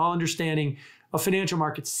metrics and all understanding of financial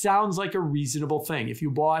markets, sounds like a reasonable thing. If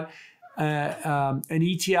you bought an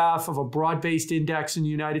ETF of a broad-based index in the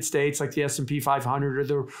United States, like the S&P 500 or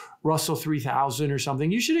the Russell 3000 or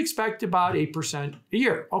something, you should expect about 8% a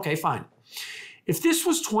year. Okay, fine. If this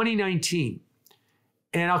was 2019,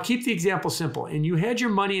 and I'll keep the example simple, and you had your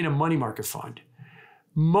money in a money market fund,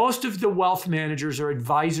 most of the wealth managers or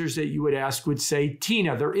advisors that you would ask would say,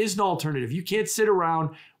 Tina, there is no alternative. You can't sit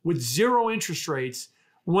around with zero interest rates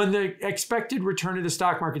when the expected return of the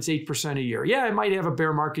stock market's 8% a year. Yeah, it might have a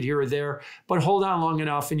bear market here or there, but hold on long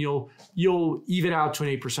enough and you'll even out to an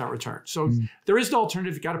 8% return. So there is no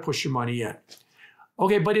alternative. You got to push your money in.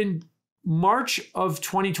 Okay, but in March of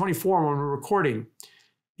 2024, when we're recording,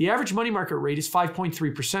 the average money market rate is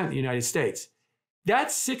 5.3% in the United States.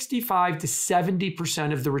 That's 65 to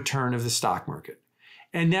 70% of the return of the stock market.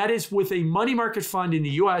 And that is with a money market fund in the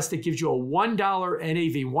US that gives you a $1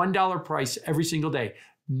 NAV, $1 price every single day.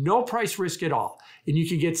 No price risk at all. And you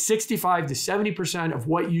can get 65 to 70% of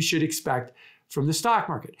what you should expect from the stock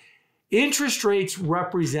market. Interest rates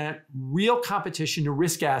represent real competition to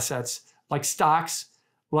risk assets like stocks,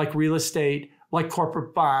 like real estate, like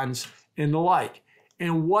corporate bonds, and the like.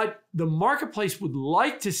 And what the marketplace would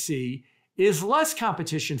like to see is less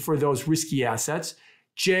competition for those risky assets.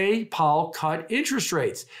 Jay Powell cut interest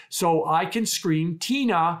rates. So I can scream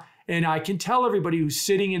Tina, and I can tell everybody who's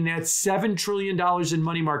sitting in that $7 trillion in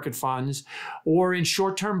money market funds or in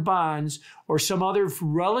short-term bonds or some other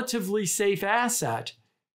relatively safe asset,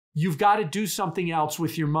 you've got to do something else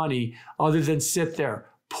with your money other than sit there.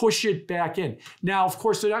 Push it back in. Now, of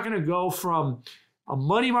course, they're not going to go from a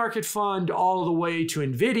money market fund all the way to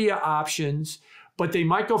NVIDIA options, but they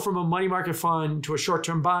might go from a money market fund to a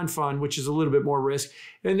short-term bond fund, which is a little bit more risk.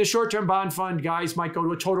 And the short-term bond fund guys might go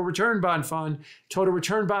to a total return bond fund. Total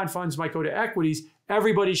return bond funds might go to equities.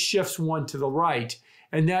 Everybody shifts one to the right.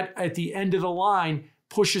 And that, at the end of the line,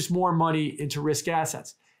 pushes more money into risk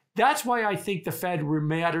assets. That's why I think the Fed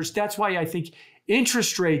matters. That's why I think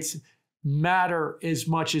interest rates matter as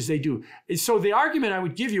much as they do. So the argument I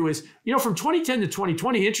would give you is, from 2010 to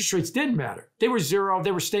 2020, interest rates didn't matter. They were zero.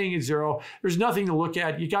 They were staying at zero. There's nothing to look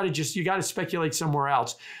at. You got to speculate somewhere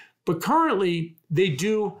else. But currently, they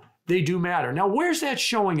do matter. Now, where's that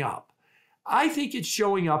showing up? I think it's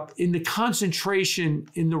showing up in the concentration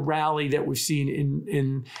in the rally that we've seen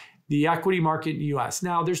in the equity market in the US.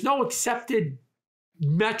 Now, there's no accepted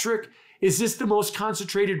metric. Is this the most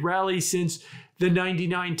concentrated rally since the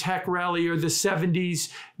 99 tech rally or the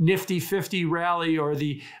 70s Nifty 50 rally or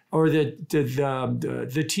the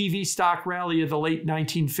TV stock rally of the late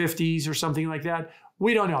 1950s or something like that?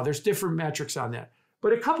 We don't know. There's different metrics on that.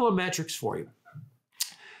 But a couple of metrics for you.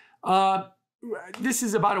 This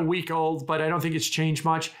is about a week old, but I don't think it's changed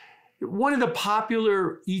much. One of the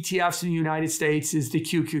popular ETFs in the United States is the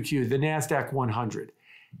QQQ, the NASDAQ 100.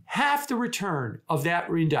 Half the return of that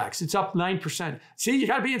index, it's up 9%. See, you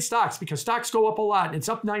got to be in stocks because stocks go up a lot and it's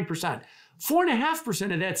up 9%.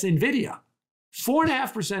 4.5% of that's NVIDIA.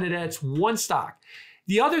 4.5% of that's one stock.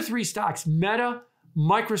 The other three stocks, Meta,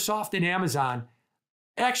 Microsoft, and Amazon,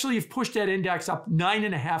 actually have pushed that index up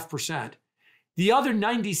 9.5%. The other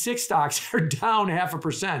 96 stocks are down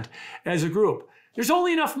 0.5% as a group. There's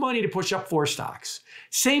only enough money to push up 4 stocks.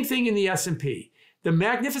 Same thing in the S&P. The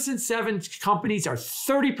Magnificent Seven companies are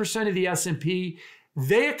 30% of the S&P.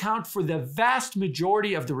 They account for the vast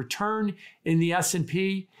majority of the return in the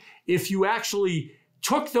S&P. If you actually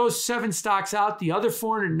took those 7 stocks out, the other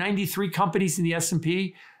 493 companies in the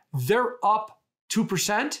S&P, they're up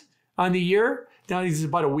 2% on the year. Now, this is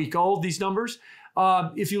about a week old, these numbers.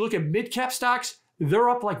 If you look at mid-cap stocks, they're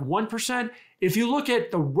up like 1%. If you look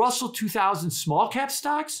at the Russell 2000 small-cap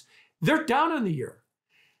stocks, they're down on the year.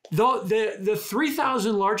 The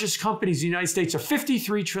 3,000 largest companies in the United States are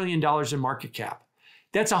 $53 trillion in market cap.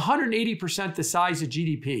 That's 180% the size of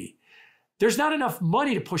GDP. There's not enough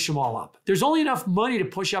money to push them all up. There's only enough money to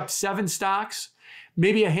push up 7 stocks,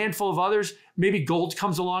 maybe a handful of others. Maybe gold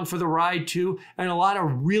comes along for the ride too, and a lot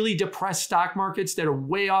of really depressed stock markets that are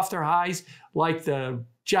way off their highs, like the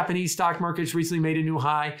Japanese stock market's recently made a new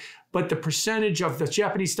high. But the percentage of the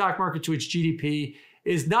Japanese stock market to its GDP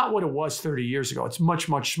is not what it was 30 years ago. It's much,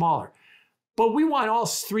 much smaller. But we want all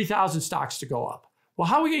 3,000 stocks to go up. Well,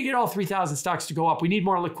 how are we going to get all 3,000 stocks to go up? We need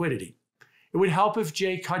more liquidity. It would help if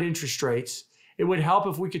Jay cut interest rates. It would help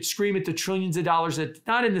if we could scream at the trillions of dollars that's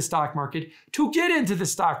not in the stock market to get into the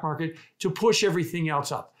stock market to push everything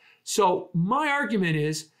else up. So my argument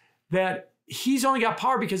is that he's only got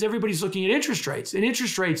power because everybody's looking at interest rates, and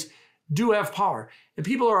interest rates do have power. And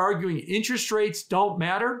people are arguing interest rates don't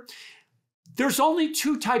matter. There's only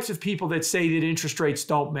 2 types of people that say that interest rates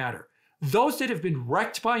don't matter. Those that have been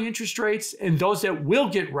wrecked by interest rates and those that will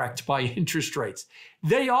get wrecked by interest rates.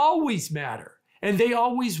 They always matter, and they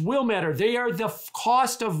always will matter. They are the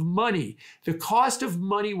cost of money. The cost of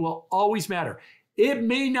money will always matter. It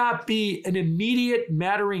may not be an immediate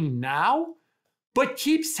mattering now, but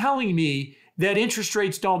keeps telling me that interest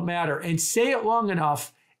rates don't matter, and say it long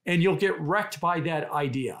enough and you'll get wrecked by that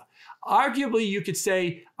idea. Arguably, you could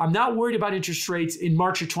say, I'm not worried about interest rates in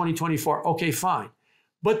March of 2024. Okay, fine.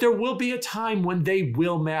 But there will be a time when they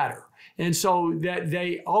will matter. And so that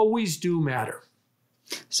they always do matter.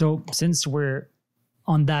 So since we're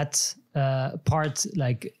on that part,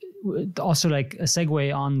 also a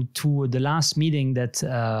segue on to the last meeting that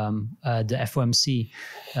the FOMC,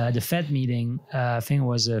 the Fed meeting, I think it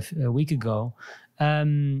was a week ago.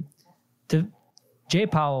 Jay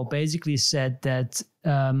Powell basically said that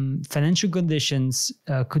financial conditions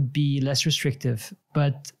could be less restrictive,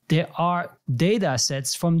 but there are data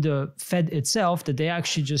sets from the Fed itself that they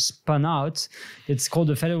actually just spun out. It's called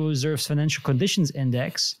the Federal Reserve's Financial Conditions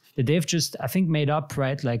Index that they've just, I think, made up,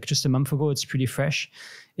 right? Like just a month ago. It's pretty fresh.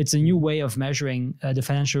 It's a new way of measuring the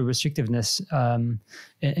financial restrictiveness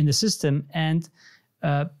in the system. And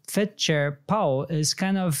Fed Chair Powell is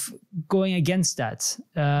kind of going against that.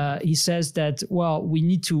 He says that, well, we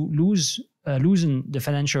need to loosen the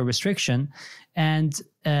financial restriction, and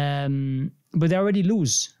but they already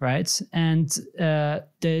lose, right? And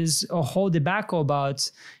there's a whole debacle about,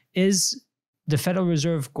 is the Federal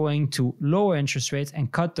Reserve going to lower interest rates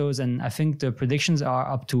and cut those? And I think the predictions are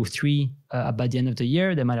up to 3 by the end of the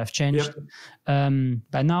year. They might have changed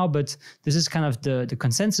by now, but this is kind of the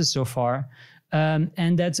consensus so far.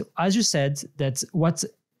 And that, as you said, that what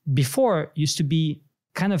before used to be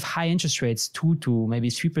kind of high interest rates, 2 to maybe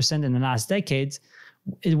 3% in the last decade,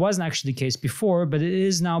 it wasn't actually the case before, but it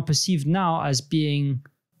is now perceived now as being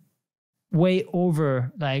way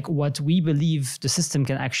over like what we believe the system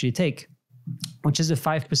can actually take, which is a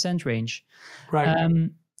 5% range. Right.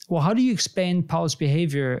 Well, how do you explain Powell's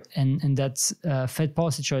behavior in that Fed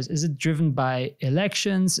policy choice? Is it driven by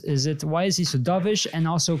elections? Why is he so dovish and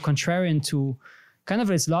also contrarian to kind of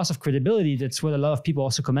his loss of credibility? That's what a lot of people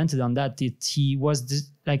also commented on, that he was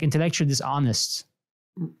intellectually dishonest.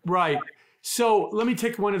 Right. So let me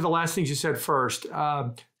take one of the last things you said first.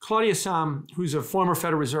 Claudia Sahm, who's a former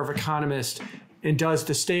Federal Reserve economist and does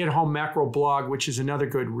the Stay-at-Home Macro blog, which is another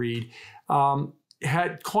good read,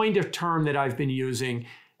 had coined a term that I've been using,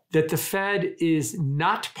 that the Fed is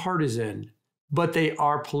not partisan, but they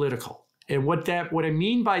are political. And what I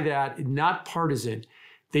mean by that, not partisan,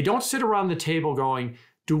 they don't sit around the table going,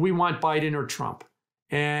 do we want Biden or Trump?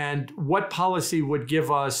 And what policy would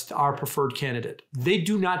give us our preferred candidate? They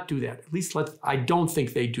do not do that. At least I don't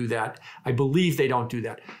think they do that. I believe they don't do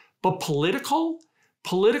that. But political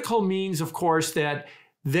means, of course, that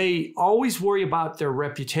they always worry about their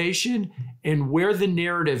reputation and where the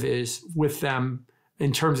narrative is with them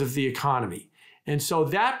in terms of the economy. And so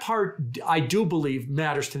that part, I do believe,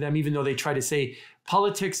 matters to them, even though they try to say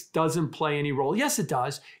politics doesn't play any role. Yes, it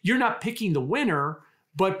does. You're not picking the winner,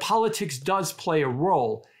 but politics does play a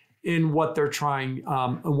role in what they're trying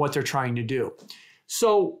to do.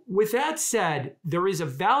 So with that said, there is a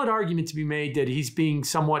valid argument to be made that he's being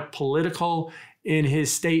somewhat political in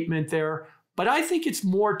his statement there, but I think it's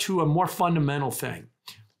more to a more fundamental thing.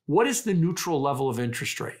 What is the neutral level of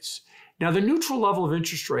interest rates? Now, the neutral level of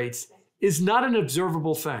interest rates is not an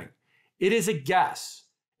observable thing. It is a guess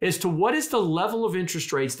as to what is the level of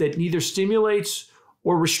interest rates that neither stimulates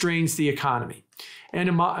or restrains the economy. And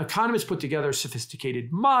economists put together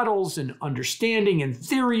sophisticated models and understanding and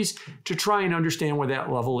theories to try and understand where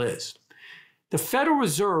that level is. The Federal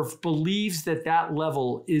Reserve believes that that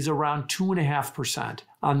level is around 2.5%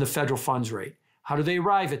 on the federal funds rate. How do they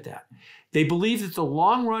arrive at that? They believe that the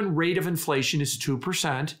long run rate of inflation is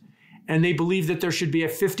 2%, and they believe that there should be a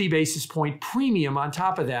 50 basis point premium on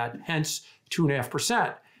top of that, hence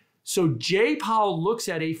 2.5%. So Jay Powell looks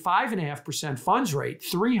at a 5.5% funds rate,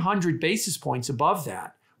 300 basis points above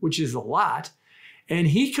that, which is a lot, and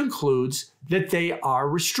he concludes that they are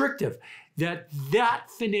restrictive, that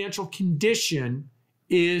financial condition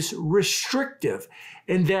is restrictive,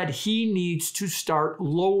 and that he needs to start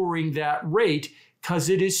lowering that rate because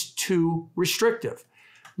it is too restrictive.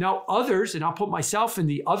 Now others, and I'll put myself in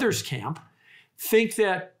the others camp, think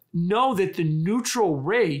that the neutral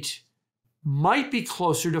rate might be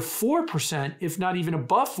closer to 4%, if not even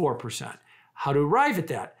above 4%. How to arrive at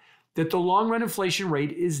that? That the long-run inflation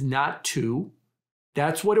rate is not 2.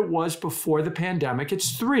 That's what it was before the pandemic.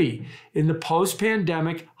 It's 3. In the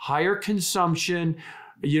post-pandemic, higher consumption,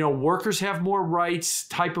 workers have more rights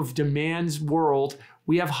type of demands world,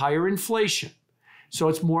 we have higher inflation. So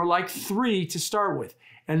it's more like 3 to start with.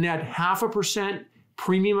 And that 0.5%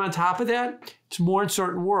 premium on top of that, it's more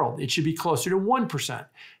uncertain world. It should be closer to 1%.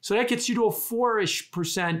 So that gets you to a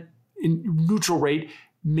 4-ish% in neutral rate,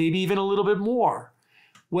 maybe even a little bit more.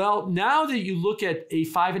 Well, now that you look at a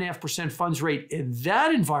 5.5% funds rate in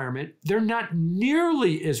that environment, they're not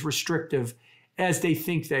nearly as restrictive as they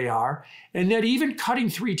think they are. And that even cutting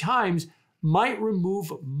 3 times might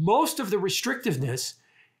remove most of the restrictiveness.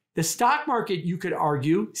 The stock market, you could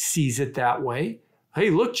argue, sees it that way. Hey,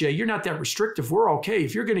 look, Jay, you're not that restrictive. We're okay.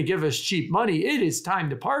 If you're going to give us cheap money, it is time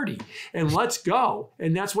to party and let's go.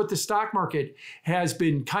 And that's what the stock market has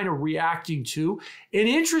been kind of reacting to. And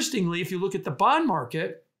interestingly, if you look at the bond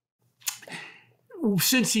market,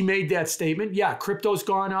 since he made that statement, yeah, crypto's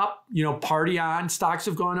gone up, party on, stocks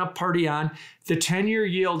have gone up, party on. The 10-year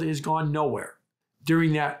yield has gone nowhere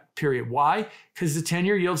during that period. Why? Because the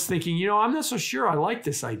 10-year yield's thinking, I'm not so sure I like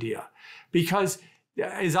this idea. Because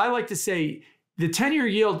as I like to say, the 10-year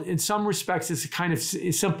yield in some respects is kind of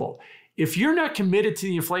simple. If you're not committed to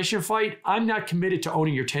the inflation fight, I'm not committed to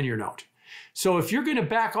owning your 10-year note. So if you're going to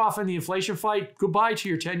back off on the inflation fight, goodbye to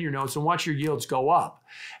your 10-year notes and watch your yields go up.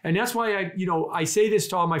 And that's why I say this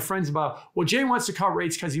to all my friends about, well, Jay wants to cut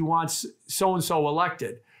rates because he wants so-and-so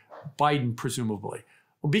elected, Biden presumably.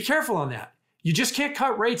 Well, be careful on that. You just can't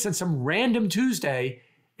cut rates on some random Tuesday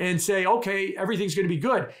and say, okay, everything's going to be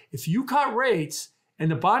good. If you cut rates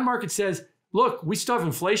and the bond market says, look, we still have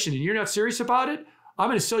inflation and you're not serious about it, I'm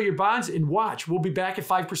going to sell your bonds and watch. We'll be back at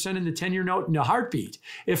 5% in the 10-year note in a heartbeat,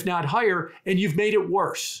 if not higher, and you've made it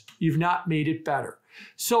worse. You've not made it better.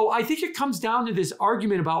 So I think it comes down to this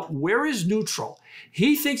argument about where is neutral.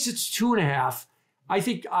 He thinks it's 2.5. I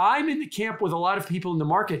think I'm in the camp with a lot of people in the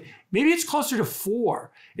market. Maybe it's closer to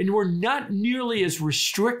 4, and we're not nearly as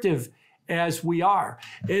restrictive as we are.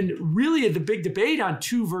 And really the big debate on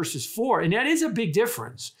 2 versus 4, and that is a big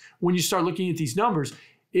difference when you start looking at these numbers,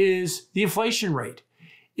 is the inflation rate.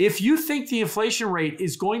 If you think the inflation rate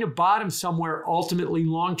is going to bottom somewhere ultimately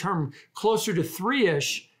long-term closer to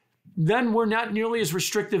 3-ish, then we're not nearly as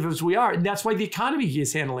restrictive as we are. And that's why the economy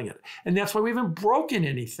is handling it. And that's why we haven't broken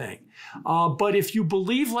anything. But if you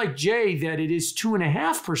believe like Jay that it is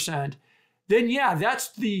 2.5%, then yeah,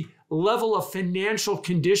 that's the level of financial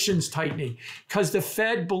conditions tightening, because the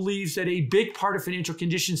Fed believes that a big part of financial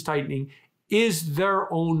conditions tightening is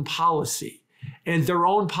their own policy. And their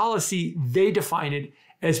own policy, they define it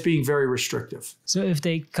as being very restrictive. So if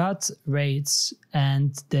they cut rates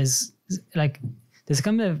and there's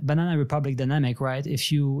kind of banana republic dynamic, right?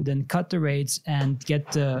 If you then cut the rates and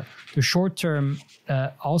get the short term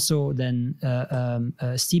also then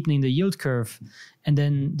steepening the yield curve, and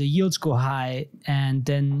then the yields go high, and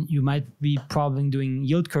then you might be probably doing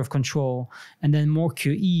yield curve control, and then more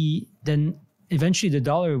QE, then eventually the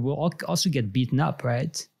dollar will also get beaten up,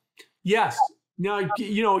 right? Yes. Now,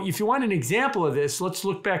 if you want an example of this, let's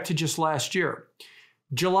look back to just last year.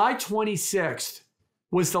 July 26th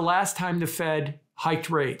was the last time the Fed hiked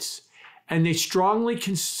rates, and they strongly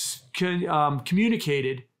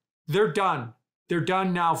communicated they're done. They're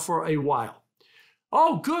done now for a while.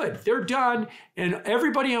 Oh, good, they're done. And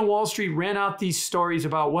everybody on Wall Street ran out these stories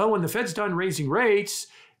about, well, when the Fed's done raising rates,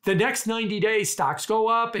 the next 90 days stocks go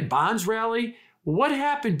up and bonds rally. What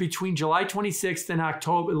happened between July 26th and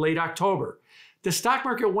late October? The stock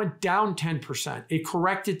market went down 10%. It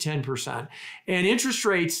corrected 10%. And interest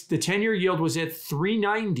rates, the 10-year yield was at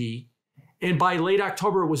 3.90. And by late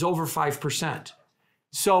October, it was over 5%.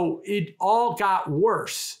 So it all got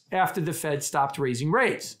worse after the Fed stopped raising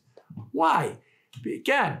rates. Why?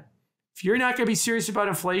 Again, if you're not going to be serious about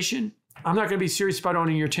inflation, I'm not going to be serious about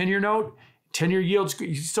owning your 10-year note. 10-year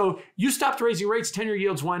yields. So you stopped raising rates, 10-year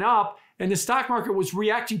yields went up, and the stock market was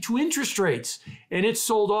reacting to interest rates, and it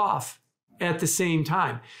sold off at the same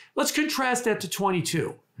time. Let's contrast that to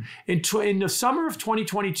 22. In the summer of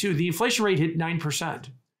 2022, the inflation rate hit 9%.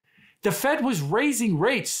 The Fed was raising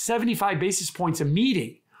rates 75 basis points a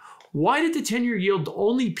meeting. Why did the 10-year yield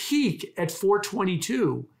only peak at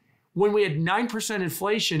 4.22 when we had 9%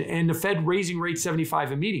 inflation and the Fed raising rates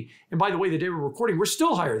 75 a meeting? And by the way, the day we're recording, we're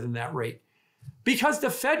still higher than that rate because the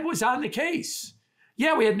Fed was on the case.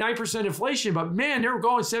 Yeah, we had 9% inflation, but man, they were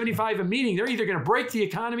going 75 a meeting. They're either going to break the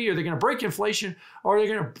economy or they're going to break inflation or they're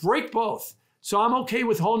going to break both. So I'm okay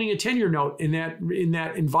with holding a 10-year note in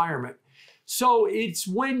that environment. So it's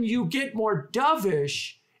when you get more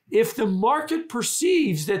dovish, if the market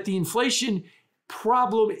perceives that the inflation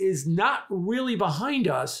problem is not really behind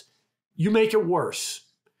us, you make it worse.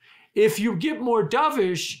 If you get more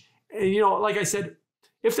dovish, and like I said,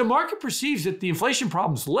 if the market perceives that the inflation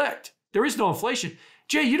problem's licked, there is no inflation,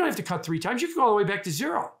 Jay, you don't have to cut 3 times. You can go all the way back to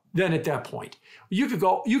 0. Then at that point, you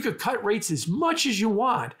could cut rates as much as you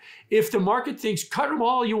want. If the market thinks cut them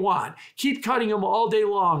all you want, keep cutting them all day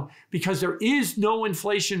long because there is no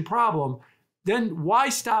inflation problem, then why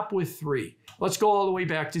stop with 3? Let's go all the way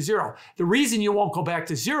back to 0. The reason you won't go back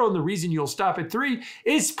to 0 and the reason you'll stop at 3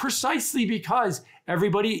 is precisely because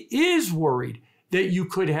everybody is worried that you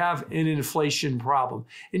could have an inflation problem.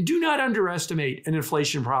 And do not underestimate an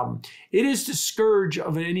inflation problem. It is the scourge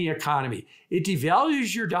of any economy. It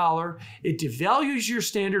devalues your dollar. It devalues your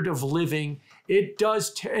standard of living. It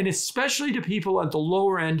does, and especially to people at the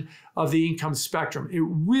lower end of the income spectrum. It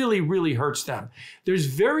really, really hurts them. There's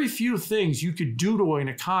very few things you could do to an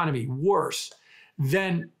economy worse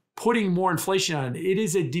than putting more inflation on it. It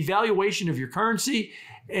is a devaluation of your currency,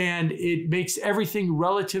 and it makes everything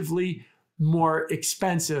relatively more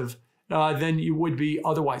expensive than you would be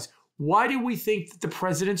otherwise. Why do we think that the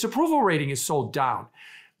president's approval rating is so down?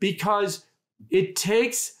 Because it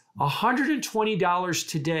takes $120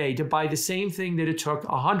 today to buy the same thing that it took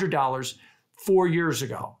 $100 4 years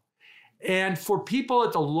ago. And for people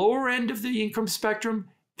at the lower end of the income spectrum,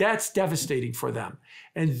 that's devastating for them.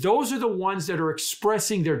 And those are the ones that are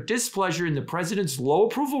expressing their displeasure in the president's low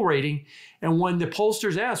approval rating. And when the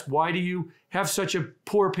pollsters ask, why do you have such a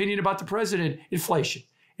poor opinion about the president? Inflation.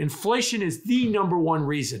 Inflation is the number one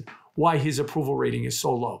reason why his approval rating is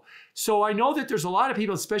so low. So I know that there's a lot of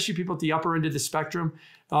people, especially people at the upper end of the spectrum,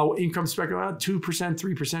 income spectrum, 2%,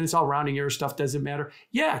 3%, it's all rounding error stuff, doesn't matter.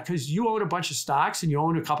 Yeah, because you own a bunch of stocks and you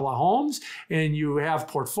own a couple of homes and you have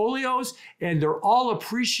portfolios and they're all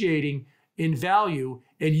appreciating in value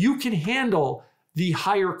and you can handle the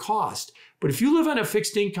higher cost. But if you live on a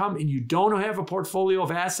fixed income and you don't have a portfolio of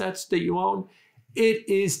assets that you own, it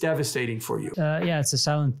is devastating for you. Yeah, it's a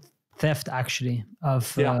silent theft, actually,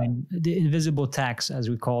 of the invisible tax, as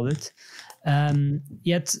we call it.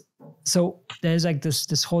 Yet, so there's like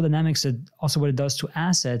this whole dynamics that also what it does to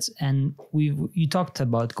assets. And you talked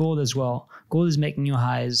about gold as well. Gold is making new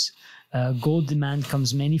highs. Gold demand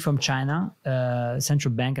comes mainly from China,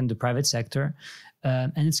 central bank and the private sector,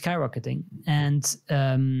 and it's skyrocketing. And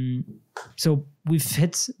so we've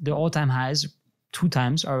hit the all-time highs 2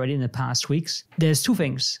 times already in the past weeks. There's 2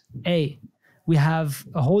 things. A, we have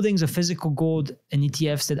holdings of physical gold and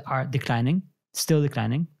ETFs that are declining, still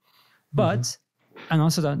declining. But, and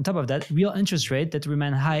also on top of that, real interest rate that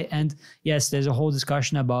remain high. And yes, there's a whole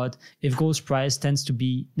discussion about if gold's price tends to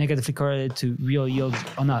be negatively correlated to real yields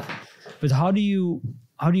or not. But how do you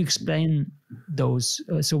explain those?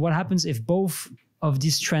 So what happens if both of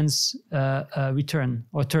these trends return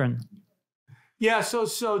or turn? Yeah,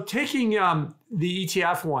 so taking the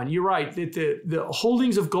ETF one, you're right that the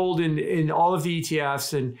holdings of gold in all of the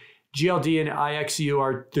ETFs and GLD and IXU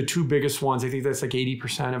are the 2 biggest ones. I think that's like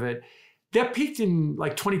 80% of it. That peaked in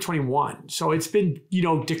like 2021. So it's been,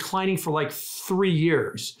 declining for like 3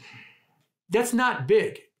 years. That's not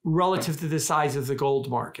big relative to the size of the gold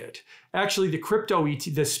market. Actually, the Bitcoin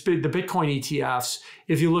ETFs,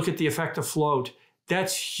 if you look at the effective float,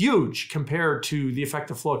 that's huge compared to the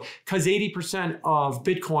effective float because 80% of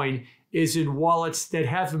Bitcoin is in wallets that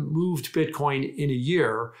haven't moved Bitcoin in a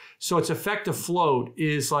year. So its effective float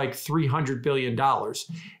is like $300 billion.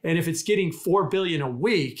 And if it's getting $4 billion a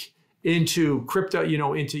week into crypto,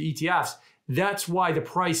 into ETFs, that's why the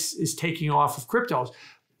price is taking off of cryptos.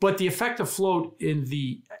 But the effective float in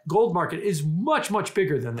the gold market is much, much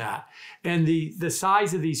bigger than that. And the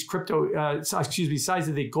size of these size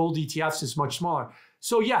of the gold ETFs is much smaller.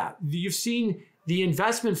 So yeah, you've seen the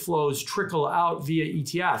investment flows trickle out via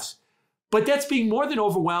ETFs. But that's being more than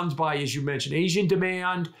overwhelmed by, as you mentioned, Asian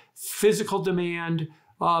demand, physical demand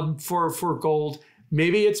for gold.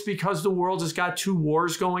 Maybe it's because the world has got 2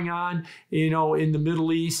 wars going on, in the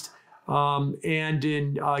Middle East. And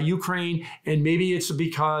in Ukraine, and maybe it's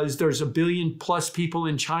because there's 1 billion plus people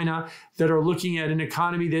in China that are looking at an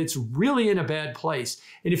economy that's really in a bad place.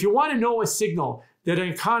 And if you want to know a signal that an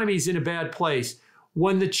economy is in a bad place,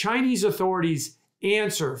 when the Chinese authorities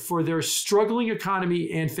answer for their struggling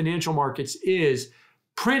economy and financial markets is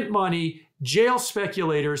print money, jail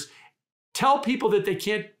speculators, tell people that they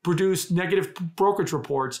can't produce negative brokerage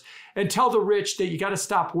reports, and tell the rich that you got to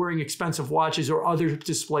stop wearing expensive watches or other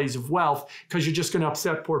displays of wealth because you're just going to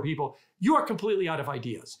upset poor people. You are completely out of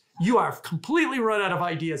ideas. You are completely run out of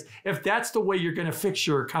ideas if that's the way you're going to fix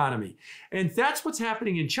your economy. And that's what's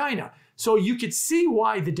happening in China. So you could see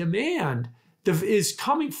why the demand is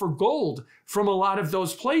coming for gold from a lot of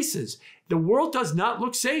those places. The world does not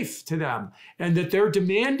look safe to them, and that they're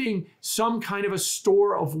demanding some kind of a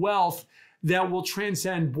store of wealth that will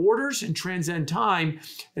transcend borders and transcend time.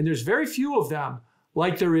 And there's very few of them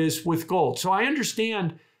like there is with gold. So I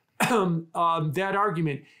understand that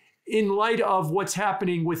argument in light of what's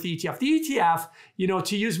happening with the ETF. The ETF,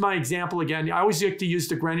 to use my example again, I always like to use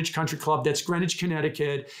the Greenwich Country Club. That's Greenwich,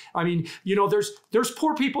 Connecticut. I mean, there's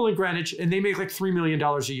poor people in Greenwich and they make like $3 million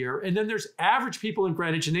a year. And then there's average people in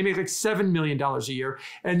Greenwich and they make like $7 million a year.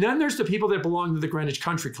 And then there's the people that belong to the Greenwich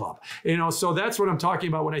Country Club. So that's what I'm talking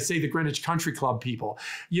about when I say the Greenwich Country Club people.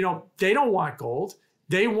 They don't want gold.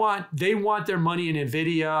 They want their money in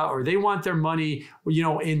NVIDIA, or they want their money,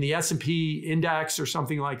 in the S&P index or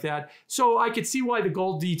something like that. So I could see why the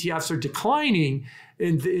gold ETFs are declining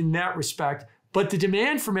in that respect. But the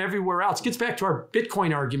demand from everywhere else gets back to our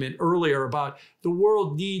Bitcoin argument earlier about the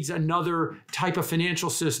world needs another type of financial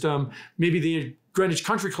system. Maybe the Greenwich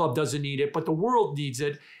Country Club doesn't need it, but the world needs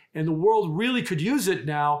it. And the world really could use it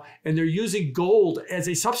now. And they're using gold as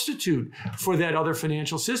a substitute for that other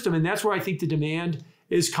financial system. And that's where I think the demand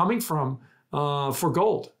is coming from for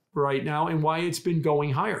gold right now and why it's been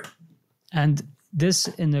going higher. And this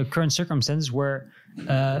in the current circumstances where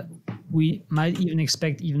we might even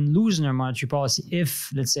expect even loosen our monetary policy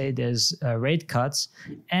if, let's say, there's rate cuts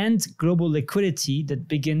and global liquidity that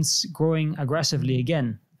begins growing aggressively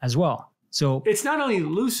again as well. So it's not only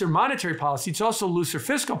looser monetary policy, it's also looser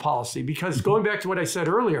fiscal policy, because going back to what I said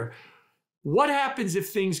earlier, what happens if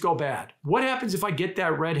things go bad? What happens if I get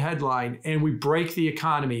that red headline and we break the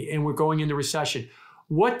economy and we're going into recession?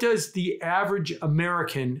 What does the average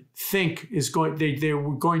American think is they're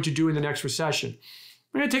going to do in the next recession?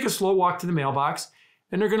 They're going to take a slow walk to the mailbox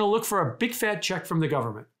and they're going to look for a big fat check from the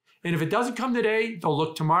government. And if it doesn't come today, they'll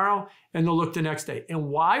look tomorrow and they'll look the next day. And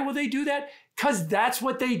why will they do that? Because that's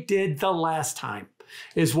what they did the last time,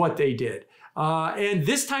 is what they did. And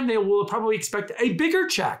this time they will probably expect a bigger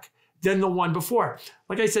check than the one before.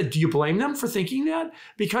 Like I said, do you blame them for thinking that?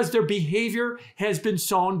 Because their behavior has been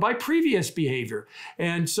sown by previous behavior.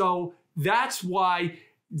 And so that's why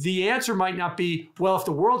the answer might not be, well, if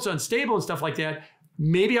the world's unstable and stuff like that,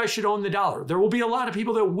 maybe I should own the dollar. There will be a lot of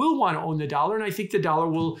people that will want to own the dollar, and I think the dollar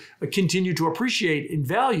will continue to appreciate in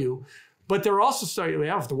value. But they're also saying,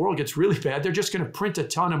 if the world gets really bad, they're just going to print a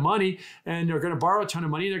ton of money and they're going to borrow a ton of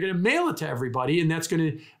money and they're going to mail it to everybody, and that's going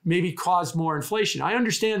to maybe cause more inflation. I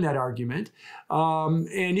understand that argument.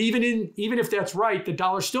 And even if that's right, the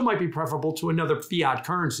dollar still might be preferable to another fiat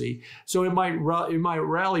currency. So it might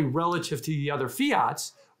rally relative to the other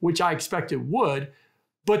fiats, which I expect it would.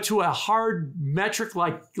 But to a hard metric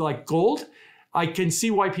like gold, I can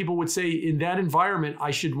see why people would say in that environment,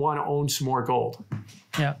 I should want to own some more gold.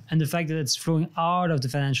 Yeah, and the fact that it's flowing out of the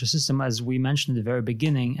financial system, as we mentioned at the very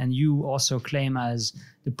beginning, and you also claim as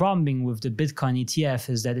the problem being with the Bitcoin ETF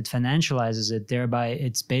is that it financializes it, thereby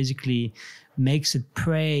it's basically makes it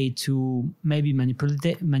prey to maybe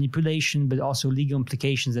manipulation, but also legal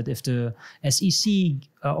implications that if the SEC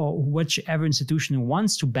or whichever institution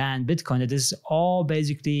wants to ban Bitcoin, that this is all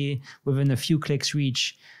basically within a few clicks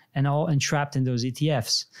reach and all entrapped in those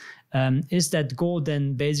ETFs. Is that gold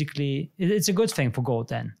then basically, it's a good thing for gold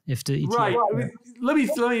then, if the ETF... Right. Let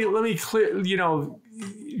me clear,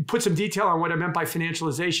 put some detail on what I meant by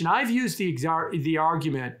financialization. I've used the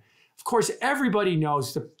argument. Of course, everybody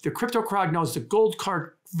knows, the crypto crowd knows, the gold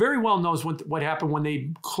card very well knows what happened when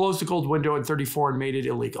they closed the gold window in 34 and made it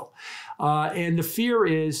illegal. And the fear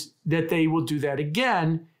is that they will do that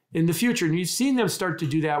again in the future. And you've seen them start to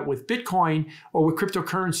do that with Bitcoin or with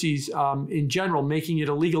cryptocurrencies in general, making it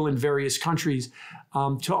illegal in various countries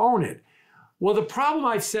to own it. Well, the problem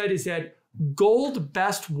I've said is that gold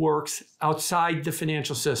best works outside the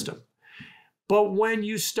financial system. But when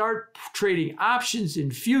you start trading options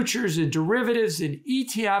and futures and derivatives and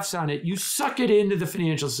ETFs on it, you suck it into the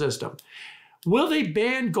financial system. Will they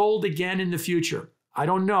ban gold again in the future? I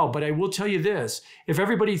don't know, but I will tell you this. If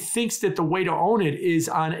everybody thinks that the way to own it is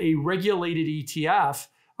on a regulated ETF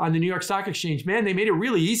on the New York Stock Exchange, man, they made it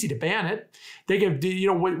really easy to ban it. They give,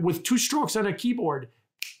 with two strokes on a keyboard,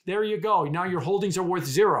 there you go. Now your holdings are worth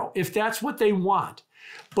zero, if that's what they want.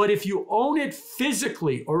 But if you own it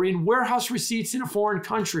physically or in warehouse receipts in a foreign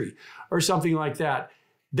country or something like that,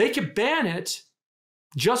 they could ban it,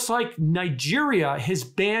 just like Nigeria has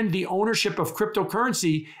banned the ownership of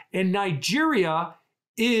cryptocurrency, and Nigeria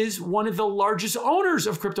is one of the largest owners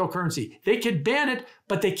of cryptocurrency. They can ban it,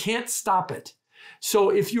 but they can't stop it. So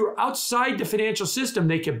if you're outside the financial system,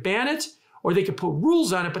 they can ban it or they can put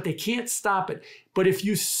rules on it, but they can't stop it. But if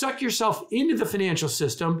you suck yourself into the financial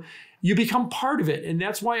system, you become part of it. And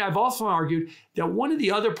that's why I've also argued that one of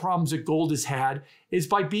the other problems that gold has had is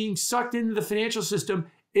by being sucked into the financial system,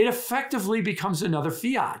 it effectively becomes another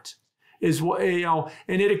fiat, and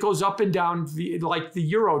it goes up and down like the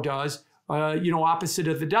euro does, opposite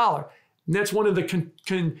of the dollar. And that's one of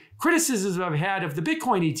the criticisms I've had of the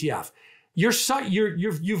Bitcoin ETF.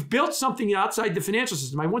 You've built something outside the financial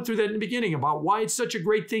system. I went through that in the beginning about why it's such a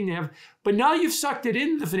great thing to have, but now you've sucked it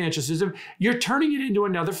into the financial system. You're turning it into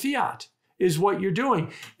another fiat is what you're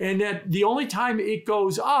doing. And that the only time it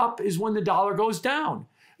goes up is when the dollar goes down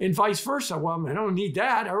and vice versa. Well, I don't need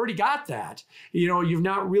that. I already got that. You've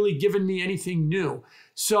not really given me anything new.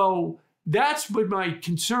 So that's what my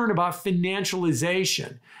concern about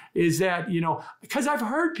financialization is, that, because I've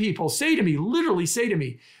heard people literally say to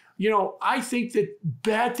me, I think that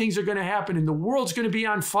bad things are going to happen and the world's going to be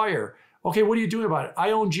on fire. Okay, what are you doing about it?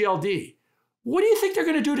 I own GLD. What do you think they're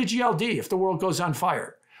going to do to GLD if the world goes on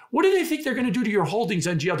fire? What do they think they're going to do to your holdings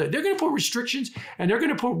on GLD? They're going to put restrictions and they're going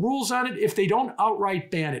to put rules on it if they don't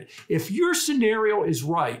outright ban it. If your scenario is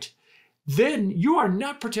right, then you are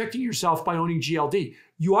not protecting yourself by owning GLD.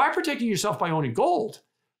 You are protecting yourself by owning gold,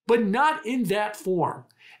 but not in that form.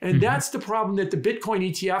 And that's the problem that the Bitcoin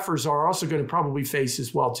ETFers are also going to probably face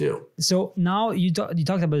as well, too. So now you talked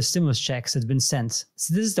about the stimulus checks that have been sent.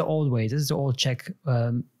 So this is the old way. This is the old check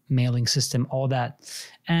mailing system, all that.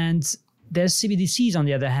 And there's CBDCs, on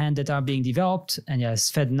the other hand, that are being developed. And yes,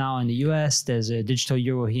 Fed now in the US. There's a digital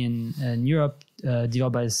euro here in Europe,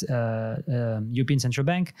 developed by the European Central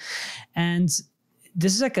Bank. And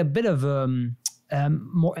this is like a bit of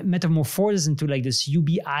more metamorphosis into like this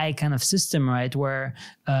UBI kind of system, right? Where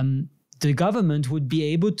the government would be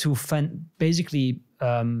able to basically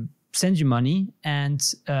send you money, and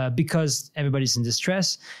because everybody's in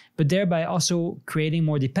distress, but thereby also creating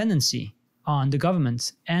more dependency on the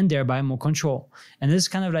government and thereby more control. And this is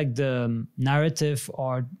kind of like the narrative,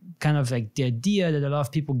 or kind of like the idea that a lot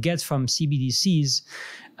of people get from CBDCs.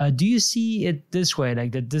 Do you see it this way,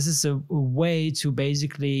 like that this is a way to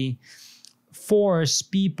basically force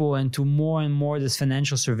people into more and more this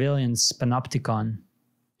financial surveillance panopticon?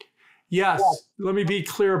 Yes. Let me be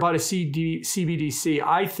clear about a CBDC.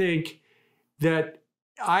 I think that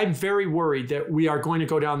I'm very worried that we are going to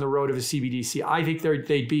go down the road of a CBDC. I think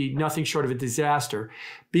they'd be nothing short of a disaster,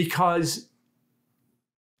 because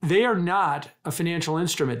they are not a financial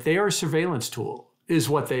instrument. They are a surveillance tool, is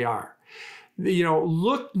what they are.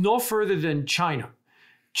 Look no further than China.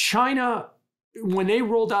 China, when they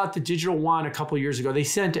rolled out the digital yuan a couple of years ago, they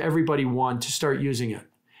sent everybody one to start using it.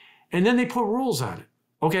 And then they put rules on it.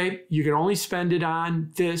 Okay, you can only spend it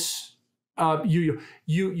on this.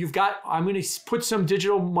 You've got, I'm going to put some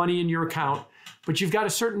digital money in your account, but you've got a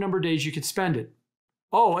certain number of days you could spend it.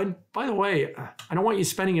 Oh, and by the way, I don't want you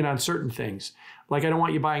spending it on certain things. Like I don't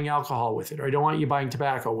want you buying alcohol with it, or I don't want you buying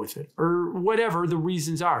tobacco with it, or whatever the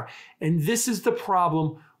reasons are. And this is the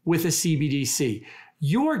problem with a CBDC.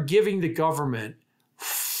 You are giving the government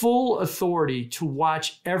full authority to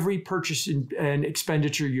watch every purchase and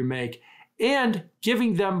expenditure you make, and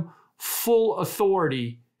giving them full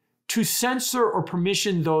authority to censor or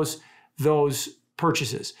permission those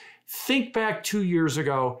purchases. Think back 2 years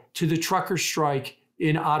ago to the trucker strike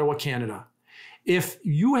in Ottawa, Canada. If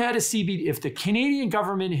the Canadian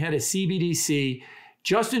government had a CBDC,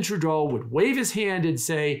 Justin Trudeau would wave his hand and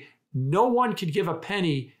say, no one could give a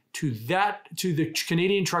penny to the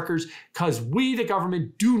Canadian truckers, because we, the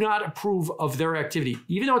government, do not approve of their activity,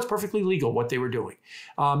 even though it's perfectly legal what they were doing.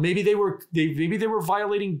 Maybe they were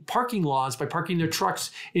violating parking laws by parking their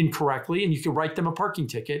trucks incorrectly, and you could write them a parking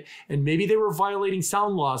ticket. And maybe they were violating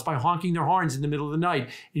sound laws by honking their horns in the middle of the night,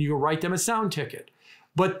 and you could write them a sound ticket.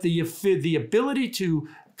 But the ability to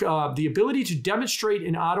demonstrate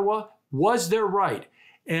in Ottawa was their right.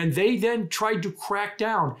 And they then tried to crack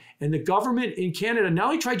down. And the government in Canada not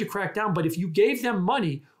only tried to crack down, but if you gave them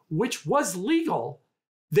money, which was legal,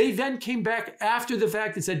 they then came back after the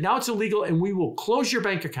fact and said, now it's illegal and we will close your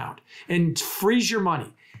bank account and freeze your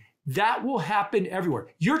money. That will happen everywhere.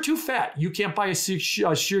 You're too fat. You can't buy a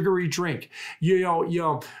sugary drink.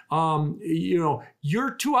 You're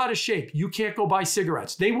too out of shape. You can't go buy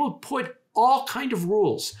cigarettes. They will put all kind of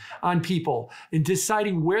rules on people in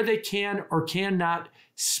deciding where they can or cannot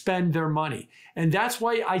spend their money. And that's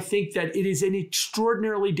why I think that it is an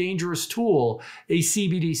extraordinarily dangerous tool, a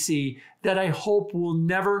CBDC, that I hope will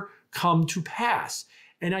never come to pass.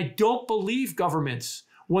 And I don't believe governments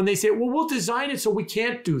when they say, well, we'll design it so we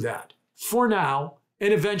can't do that for now,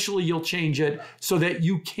 and eventually you'll change it so that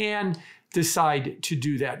you can decide to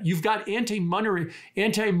do that. You've got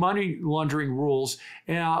anti-money laundering rules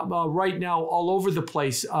right now all over the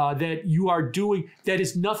place that you are doing, that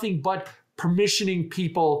is nothing but permissioning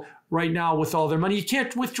people right now with all their money. You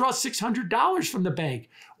can't withdraw $600 from the bank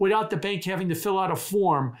without the bank having to fill out a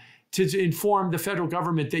form to inform the federal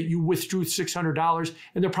government that you withdrew $600,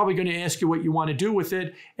 and they're probably going to ask you what you want to do with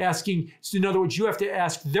it. In other words, you have to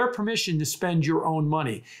ask their permission to spend your own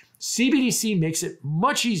money. CBDC makes it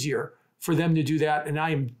much easier for them to do that, and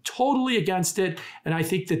I am totally against it, and I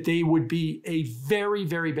think that they would be a very,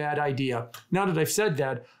 very bad idea. Now that I've said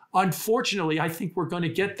that, unfortunately, I think we're going to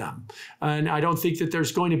get them, and I don't think that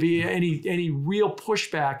there's going to be any real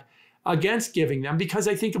pushback against giving them, because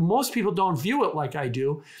I think most people don't view it like I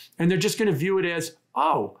do, and they're just going to view it as,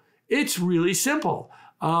 oh, it's really simple.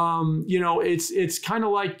 It's kind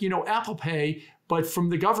of like, Apple Pay, but from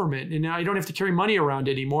the government, and I don't have to carry money around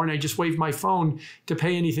anymore, and I just wave my phone to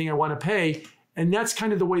pay anything I want to pay, and that's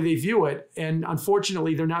kind of the way they view it. And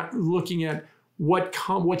unfortunately, they're not looking at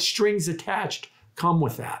what strings attached come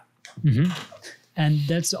with that. Mm-hmm. And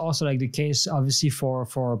that's also like the case, obviously, for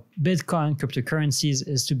Bitcoin, cryptocurrencies,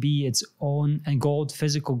 is to be its own, and gold,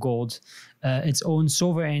 physical gold, its own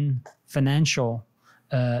sovereign financial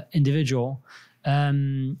individual.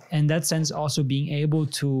 In that sense, also being able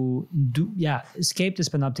to escape this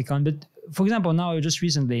panopticon. But for example, now just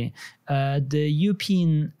recently, the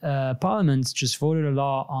European Parliament just voted a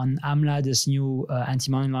law on AMLA, this new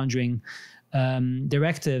anti-money laundering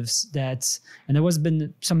directives and there was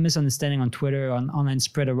been some misunderstanding on Twitter, on online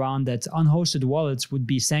spread around that unhosted wallets would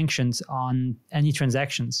be sanctioned on any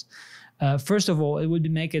transactions. First of all, it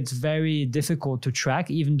would make it very difficult to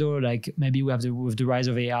track, even though like maybe we have with the rise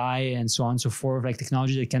of AI and so on and so forth, like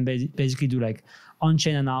technology that can basically do like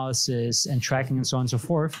on-chain analysis and tracking and so on and so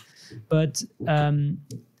forth. But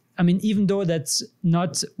I mean, even though that's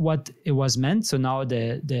not what it was meant, so now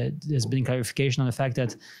there's been clarification on the fact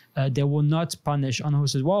that they will not punish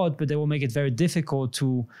unhosted wallet, but they will make it very difficult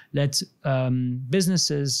to let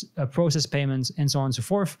businesses process payments and so on and so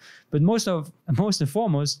forth. But most and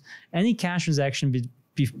foremost, any cash transaction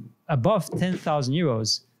be above 10,000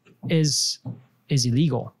 euros is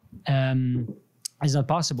illegal. It's not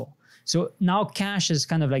possible. So now cash is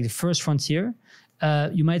kind of like the first frontier.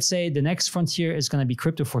 You might say the next frontier is going to be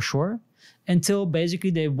crypto for sure, until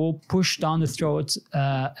basically they will push down the throat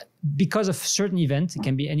because of certain event. It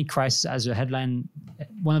can be any crisis as a headline,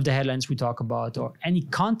 one of the headlines we talk about, or any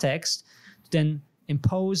context, then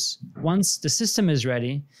impose, once the system is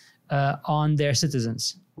ready, on their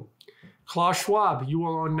citizens. Klaus Schwab, you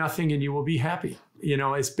will own nothing and you will be happy. You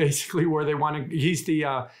know, it's basically where they want to. He's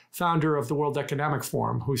the founder of the World Economic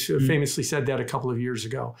Forum, who famously said that a couple of years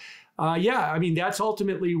ago. I mean, that's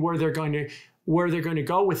ultimately where they're going to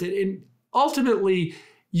go with it. And ultimately,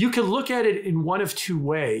 you can look at it in one of two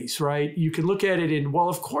ways, right? You can look at it in, well,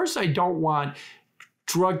 of course, I don't want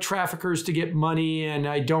drug traffickers to get money, and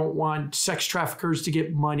I don't want sex traffickers to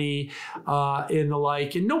get money and the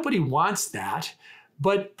like. And nobody wants that.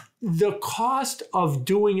 But the cost of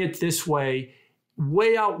doing it this way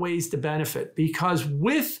outweighs the benefit, because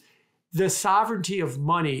with the sovereignty of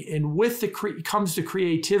money and with comes the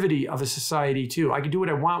creativity of a society too. I can do what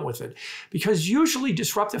I want with it, because usually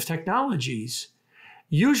disruptive technologies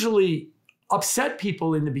usually upset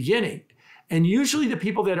people in the beginning. And usually the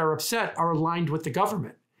people that are upset are aligned with the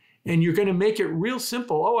government. And you're going to make it real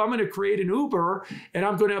simple. Oh, I'm going to create an Uber, and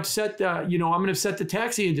I'm going to upset the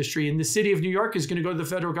taxi industry. And the city of New York is going to go to the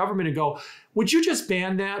federal government and go, would you just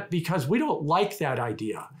ban that? Because we don't like that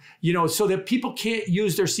idea, so that people can't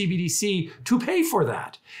use their CBDC to pay for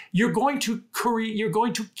that. You're going to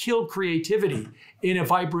kill creativity in a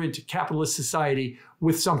vibrant capitalist society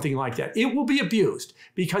with something like that. It will be abused,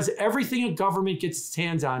 because everything a government gets its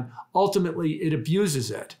hands on, ultimately it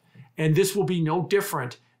abuses it. And this will be no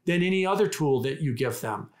different than any other tool that you give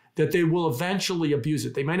them, that they will eventually abuse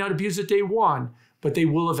it. They might not abuse it day one, but they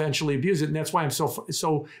will eventually abuse it. And that's why I'm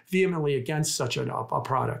so vehemently against such a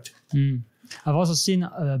product. I've also seen,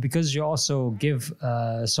 because you also give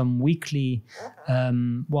some weekly,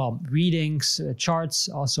 readings, charts,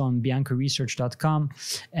 also on biancoresearch.com.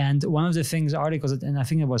 And one of the articles, and I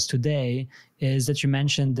think it was today, is that you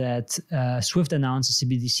mentioned that SWIFT announced a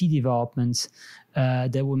CBDC development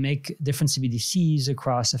that will make different CBDCs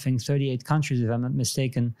across, I think, 38 countries, if I'm not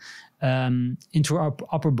mistaken,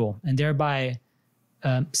 interoperable, and thereby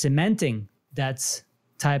cementing that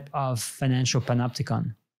type of financial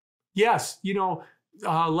panopticon. Yes.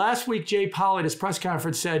 Last week, Jay Powell at his press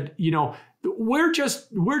conference said, we're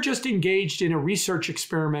just engaged in a research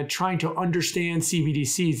experiment trying to understand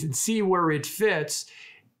CBDCs and see where it fits.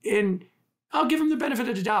 And I'll give him the benefit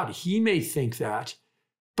of the doubt. He may think that,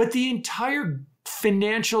 but the entire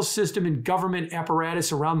financial system and government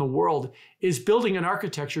apparatus around the world is building an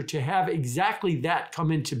architecture to have exactly that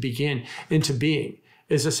come into being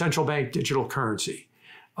as a central bank digital currency.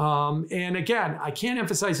 And again, I can't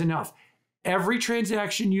emphasize enough, every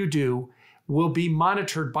transaction you do will be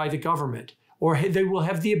monitored by the government, or they will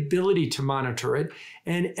have the ability to monitor it.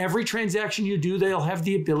 And every transaction you do, they'll have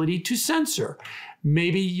the ability to censor.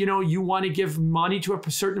 Maybe, you want to give money to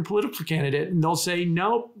a certain political candidate, and they'll say,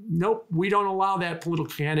 nope, we don't allow that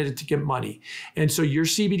political candidate to get money. And so your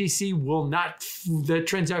CBDC the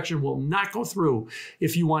transaction will not go through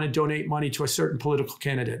if you want to donate money to a certain political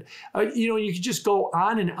candidate. You can just go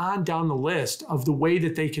on and on down the list of the way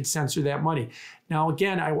that they could censor that money. Now,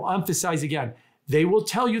 again, I will emphasize again, they will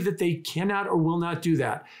tell you that they cannot or will not do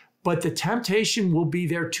that. But the temptation will be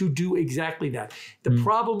there to do exactly that. The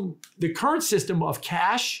problem, the current system of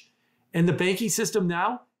cash and the banking system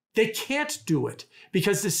now, they can't do it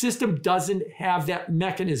because the system doesn't have that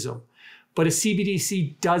mechanism But a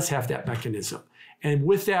CBDC does have that mechanism. And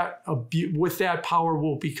with that power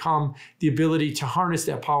will become the ability to harness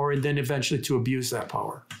that power and then eventually to abuse that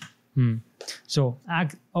power. So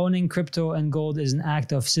owning crypto and gold is an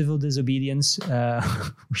act of civil disobedience.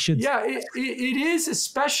 We should. Yeah, it is,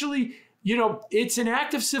 especially, it's an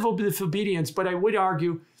act of civil disobedience, but I would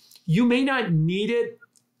argue you may not need it.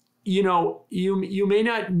 You may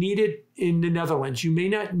not need it in the Netherlands. You may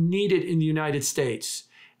not need it in the United States.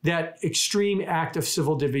 That extreme act of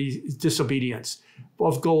civil disobedience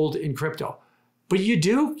of gold and crypto. But you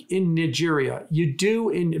do in Nigeria, you do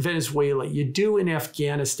in Venezuela, you do in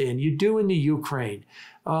Afghanistan, you do in the Ukraine.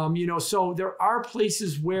 So there are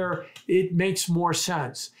places where it makes more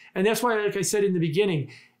sense. And that's why, like I said in the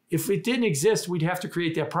beginning, if it didn't exist, we'd have to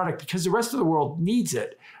create that product because the rest of the world needs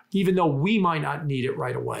it, even though we might not need it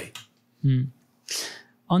right away.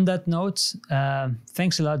 On that note,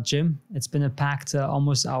 thanks a lot, Jim. It's been a packed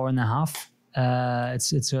almost hour and a half.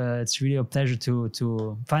 It's really a pleasure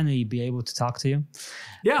to finally be able to talk to you.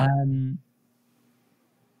 Yeah.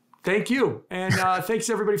 Thank you. And thanks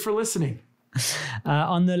everybody for listening.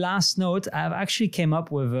 On the last note, I've actually came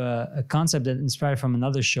up with a concept that inspired from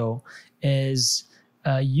another show is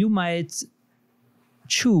you might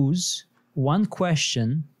choose one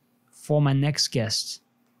question for my next guest.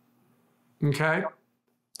 Okay.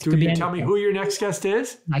 Do you tell me who your next guest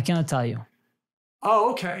is? I cannot tell you.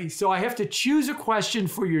 Oh, okay. So I have to choose a question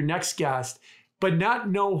for your next guest, but not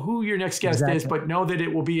know who your next guest is, but know that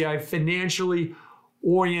it will be a financially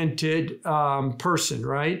oriented person,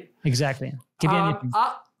 right? Exactly. Give me anything.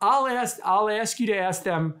 I'll ask you to ask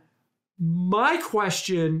them my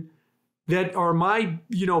question that are my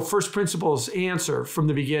first principles answer from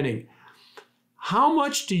the beginning. How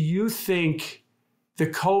much do you think the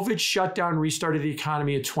COVID shutdown restart of the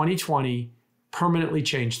economy in 2020 permanently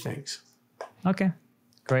changed things? Okay,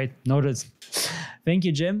 great. Noted. Thank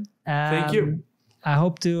you, Jim. Thank you. I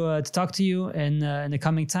hope to talk to you in the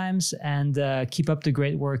coming times and keep up the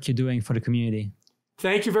great work you're doing for the community.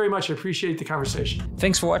 Thank you very much. I appreciate the conversation.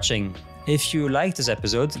 Thanks for watching. If you liked this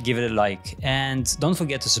episode, give it a like and don't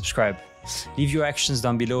forget to subscribe. Leave your actions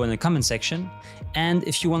down below in the comment section. And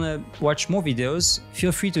if you want to watch more videos,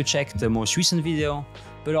 feel free to check the most recent video,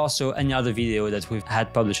 but also any other video that we've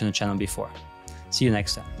had published on the channel before. See you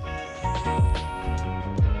next time.